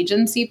PR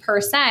agency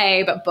per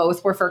se, but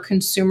both were for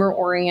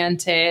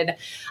consumer-oriented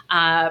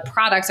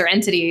products or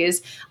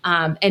entities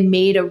and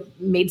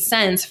made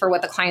sense for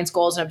what the client's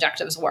goals and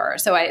objectives were.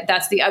 So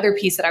that's the other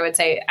piece that I would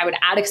say I would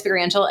add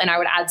experiential and I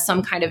would add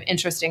some kind of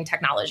interesting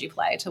technology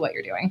play to what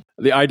you're doing.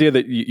 The idea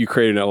that you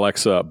created an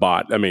Alexa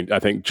bot, I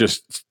think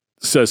just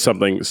says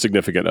something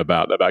significant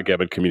about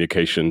Gebbon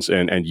Communications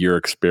and your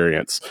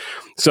experience.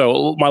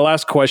 So my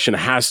last question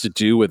has to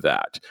do with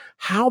that.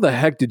 How the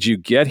heck did you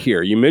get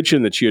here? You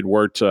mentioned that you had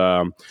worked,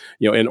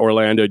 in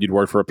Orlando, you'd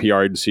worked for a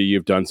PR agency,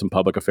 you've done some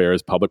public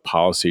affairs, public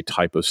policy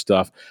type of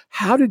stuff.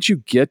 How did you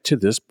get to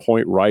this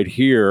point right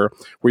here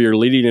where you're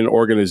leading an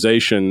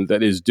organization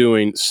that is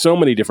doing so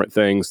many different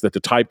things that the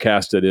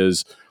typecast it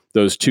is,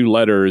 those two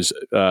letters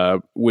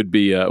would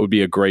be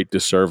a great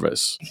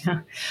disservice.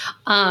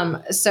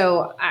 Yeah.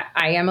 So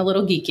I am a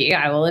little geeky.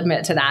 I will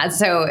admit to that.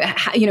 So,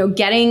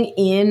 getting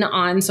in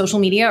on social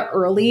media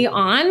early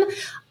on,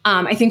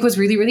 I think was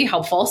really, really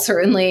helpful.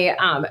 Certainly,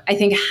 I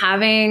think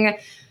having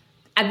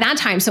at that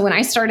time, so when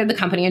I started the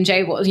company, and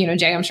Jay,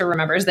 I'm sure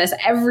remembers this,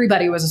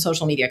 everybody was a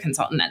social media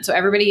consultant then. So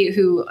everybody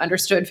who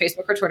understood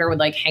Facebook or Twitter would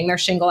hang their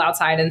shingle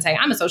outside and say,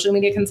 I'm a social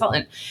media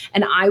consultant.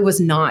 And I was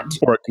not.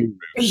 Or a guru.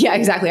 Yeah,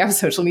 exactly. I was a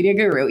social media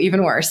guru,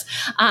 even worse.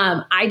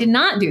 I did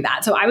not do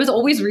that. So I was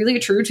always really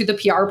true to the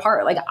PR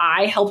part.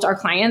 I helped our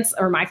clients,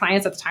 or my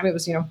clients at the time, it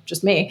was,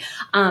 just me.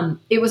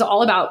 It was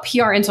all about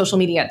PR and social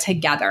media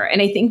together.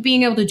 And I think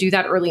being able to do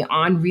that early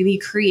on really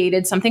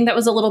created something that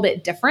was a little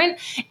bit different.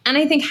 And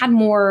I think had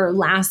more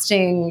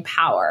lasting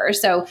power.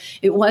 So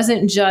it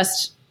wasn't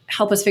just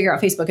help us figure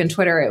out Facebook and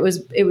Twitter. It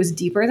was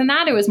deeper than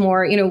that. It was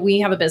more, we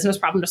have a business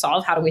problem to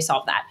solve. How do we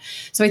solve that?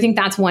 So I think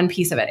that's one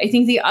piece of it. I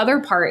think the other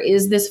part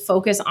is this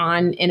focus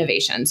on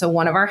innovation. So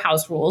one of our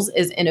house rules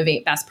is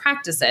innovate best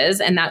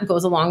practices. And that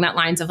goes along that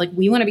lines of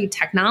we want to be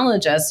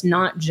technologists,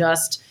 not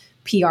just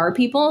PR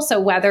people. So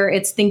whether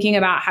it's thinking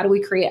about how do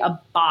we create a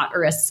bot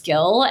or a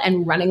skill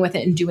and running with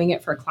it and doing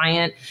it for a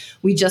client,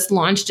 we just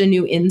launched a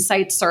new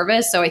insight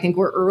service. So I think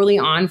we're early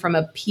on from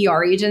a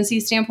PR agency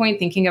standpoint,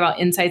 thinking about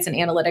insights and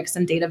analytics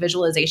and data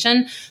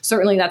visualization.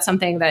 Certainly that's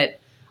something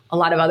that a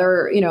lot of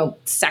other,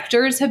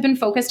 sectors have been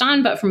focused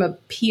on. But from a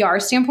PR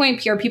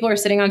standpoint, PR people are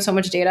sitting on so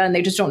much data and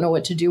they just don't know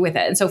what to do with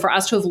it. And so for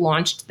us to have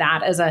launched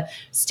that as a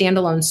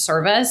standalone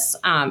service,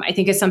 I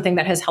think is something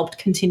that has helped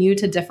continue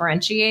to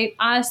differentiate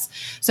us.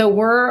 So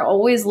we're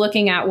always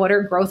looking at what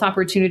are growth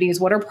opportunities,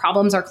 what are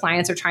problems our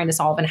clients are trying to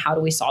solve, and how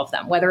do we solve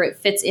them, whether it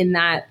fits in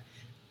that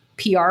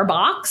PR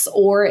box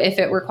or if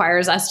it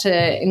requires us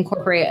to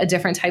incorporate a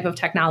different type of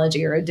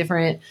technology or a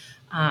different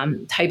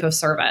type of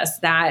service.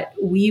 That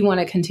we want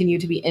to continue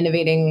to be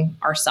innovating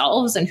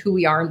ourselves and who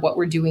we are and what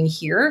we're doing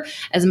here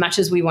as much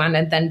as we want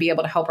to then be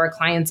able to help our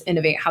clients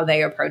innovate how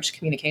they approach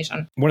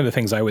communication. One of the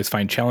things I always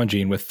find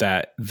challenging with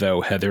that, though,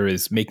 Heather,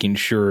 is making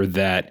sure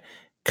that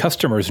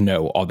customers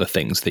know all the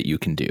things that you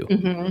can do,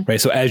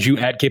 right? So as you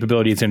add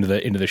capabilities into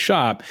the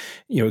shop,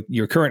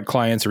 your current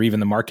clients or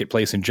even the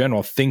marketplace in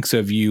general thinks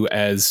of you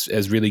as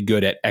really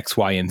good at X,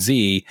 Y, and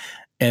Z.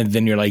 And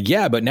then you're like,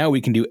 yeah, but now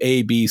we can do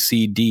A, B,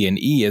 C, D, and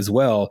E as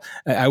well.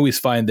 I always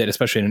find that,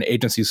 especially in an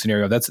agency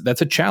scenario, that's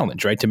a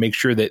challenge, right? To make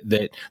sure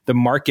that the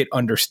market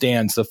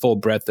understands the full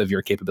breadth of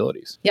your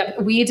capabilities.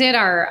 Yep, we did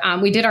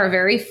our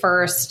very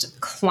first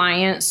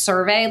client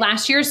survey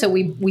last year. So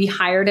we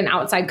hired an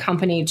outside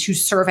company to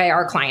survey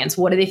our clients.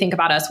 What do they think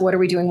about us? What are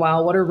we doing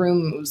well? What are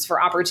rooms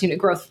for opportunity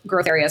growth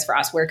areas for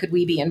us? Where could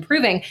we be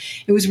improving?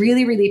 It was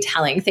really, really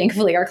telling.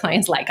 Thankfully, our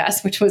clients like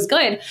us, which was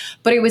good.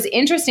 But it was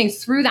interesting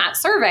through that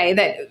survey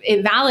that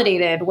it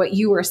validated what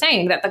you were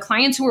saying, that the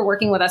clients who were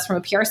working with us from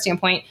a PR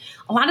standpoint,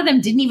 a lot of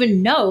them didn't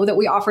even know that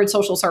we offered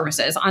social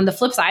services. On the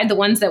flip side, the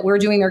ones that were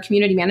doing their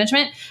community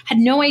management had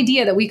no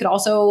idea that we could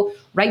also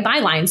write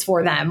bylines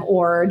for them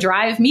or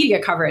drive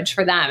media coverage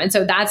for them. And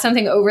so that's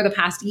something over the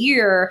past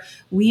year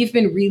we've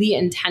been really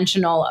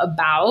intentional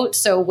about.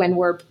 So when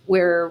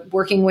we're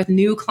working with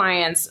new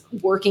clients,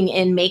 working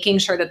in making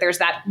sure that there's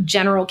that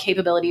general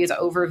capabilities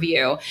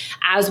overview.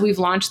 As we've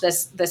launched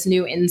this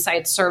new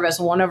insights service,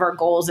 one of our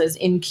goals is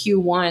in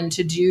Q1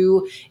 to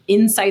do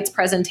insights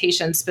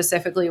presentations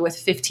specifically with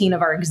 15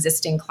 of our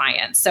existing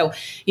clients. So,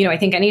 I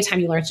think anytime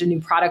you launch a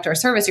new product or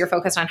service, you're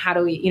focused on how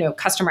do we,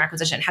 customer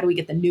acquisition, how do we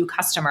get the new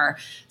customer?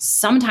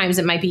 Sometimes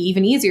it might be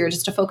even easier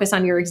just to focus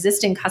on your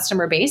existing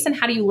customer base and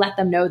how do you let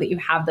them know that you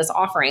have this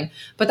offering?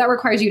 But that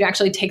requires you to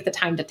actually take the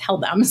time to tell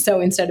them. So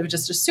instead of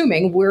just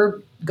assuming,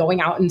 we're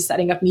going out and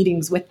setting up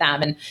meetings with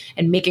them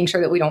and making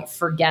sure that we don't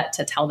forget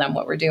to tell them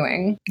what we're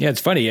doing. Yeah, it's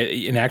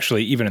funny. And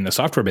actually, even in the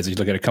software business, you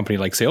look at a company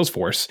like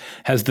Salesforce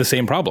has the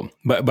same problem,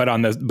 but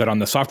on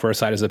the software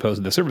side as opposed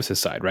to the services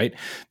side, right?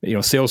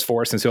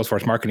 Salesforce and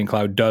Salesforce Marketing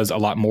Cloud does a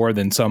lot more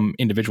than some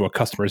individual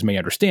customers may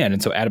understand.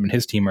 And so Adam and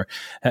his team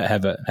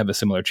have a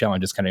similar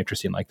challenge. It's kind of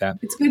interesting like that.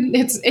 It's good.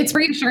 It's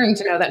reassuring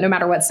to know that no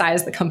matter what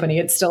size the company,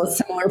 it's still a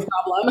similar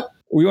problem.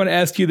 We want to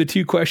ask you the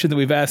two questions that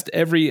we've asked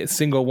every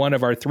single one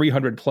of our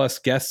 300 plus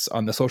guests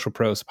on the Social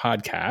Pros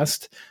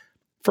podcast.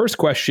 First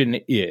question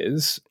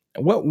is,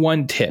 what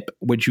one tip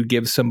would you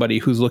give somebody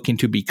who's looking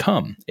to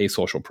become a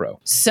social pro?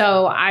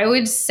 So I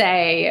would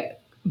say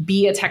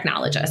be a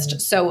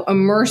technologist. So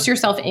immerse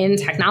yourself in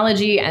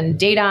technology and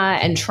data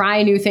and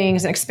try new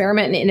things and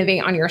experiment and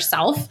innovate on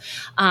yourself.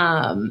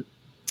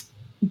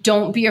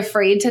 Don't be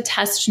afraid to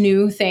test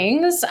new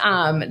things.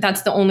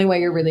 That's the only way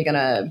you're really going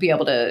to be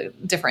able to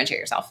differentiate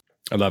yourself.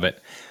 I love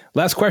it.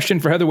 Last question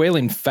for Heather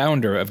Whaling,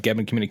 founder of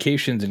Gebbin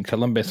Communications in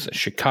Columbus,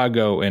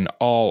 Chicago, and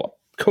all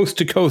coast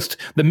to coast,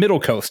 the middle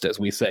coast, as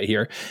we say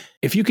here.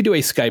 If you could do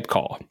a Skype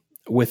call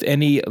with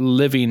any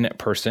living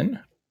person,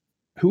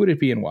 who would it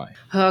be and why?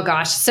 Oh,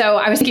 gosh. So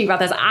I was thinking about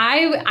this.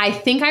 I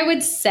think I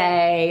would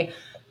say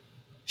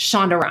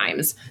Shonda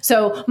Rhimes.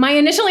 So my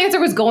initial answer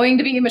was going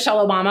to be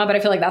Michelle Obama, but I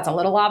feel like that's a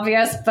little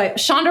obvious. But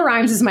Shonda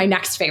Rhimes is my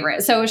next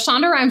favorite. So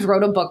Shonda Rhimes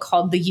wrote a book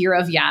called The Year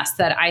of Yes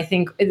that I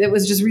think it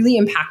was just really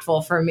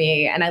impactful for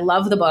me. And I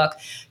love the book.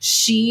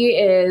 She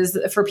is,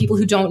 for people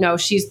who don't know,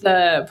 she's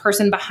the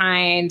person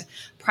behind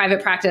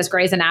Private Practice,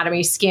 Grey's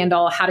Anatomy,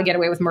 Scandal, How to Get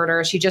Away with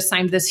Murder. She just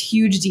signed this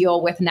huge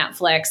deal with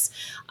Netflix.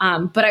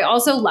 But I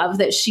also love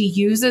that she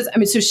uses,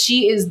 so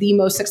she is the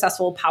most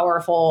successful,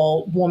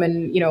 powerful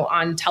woman,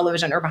 on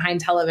television or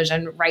behind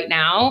television right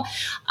now.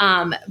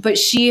 But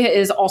she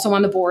is also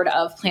on the board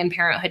of Planned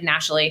Parenthood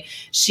nationally.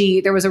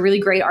 There was a really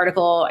great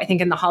article, I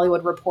think in the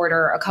Hollywood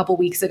Reporter a couple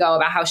weeks ago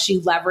about how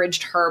she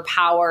leveraged her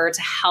power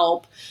to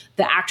help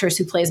the actress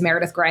who plays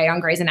Meredith Grey on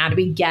Grey's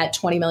Anatomy get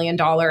 $20 million.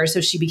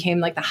 So she became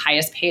like the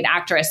highest paid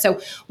actress.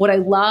 So what I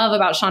love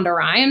about Shonda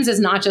Rhimes is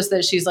not just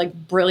that she's like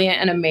brilliant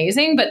and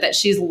amazing, but that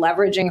she's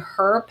leveraging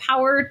her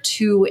power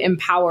to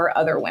empower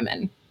other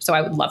women. So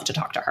I would love to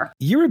talk to her.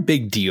 You're a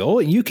big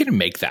deal. You can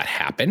make that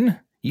happen.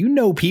 You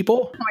know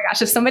people. Oh my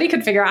gosh, if somebody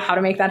could figure out how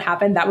to make that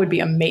happen, that would be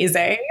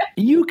amazing.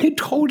 You could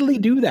totally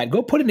do that.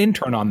 Go put an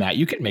intern on that.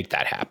 You can make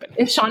that happen.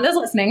 If Shonda's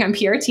listening, I'm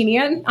PR Teeny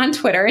on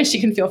Twitter, and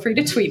she can feel free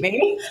to tweet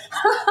me.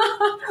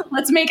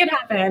 Let's make it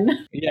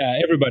happen. Yeah,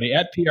 everybody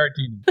at PR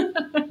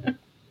Teeny.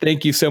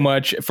 Thank you so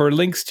much. For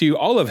links to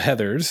all of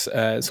Heather's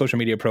social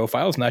media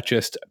profiles, not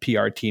just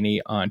PR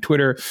Teeny on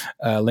Twitter,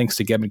 links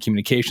to Gebbin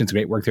Communications,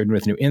 great work they're doing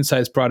with new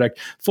Insights product,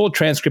 full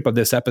transcript of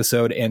this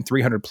episode, and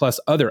 300 plus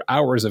other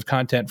hours of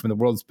content from the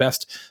world's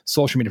best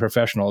social media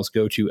professionals,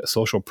 go to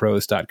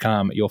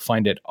socialpros.com. You'll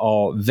find it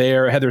all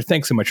there. Heather,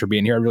 thanks so much for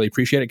being here. I really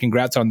appreciate it.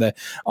 Congrats on the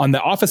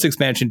office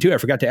expansion too. I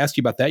forgot to ask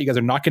you about that. You guys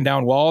are knocking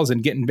down walls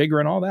and getting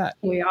bigger and all that.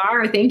 We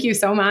are. Thank you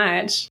so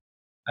much.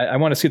 I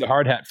want to see the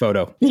hard hat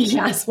photo.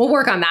 Yes, we'll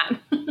work on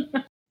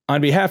that. On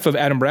behalf of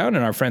Adam Brown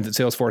and our friends at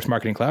Salesforce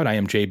Marketing Cloud, I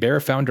am Jay Baer,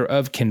 founder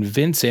of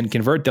Convince and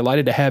Convert.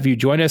 Delighted to have you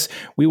join us.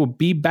 We will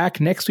be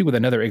back next week with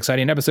another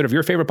exciting episode of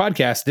your favorite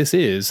podcast. This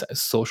is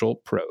Social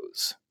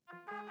Pros.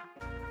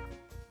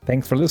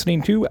 Thanks for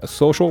listening to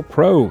Social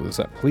Pros.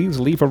 Please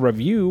leave a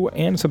review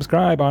and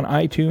subscribe on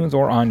iTunes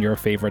or on your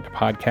favorite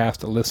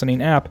podcast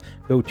listening app.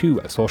 Go to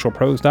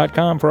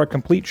socialpros.com for a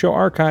complete show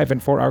archive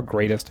and for our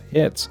greatest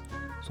hits.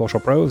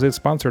 Social Pros is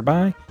sponsored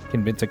by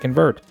Convince and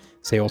Convert,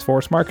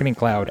 Salesforce Marketing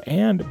Cloud,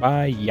 and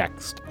by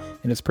Yext,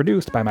 and is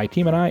produced by my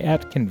team and I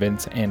at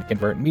Convince and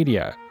Convert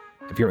Media.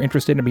 If you're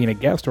interested in being a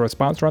guest or a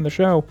sponsor on the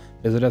show,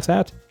 visit us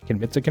at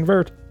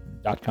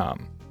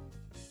convinceandconvert.com.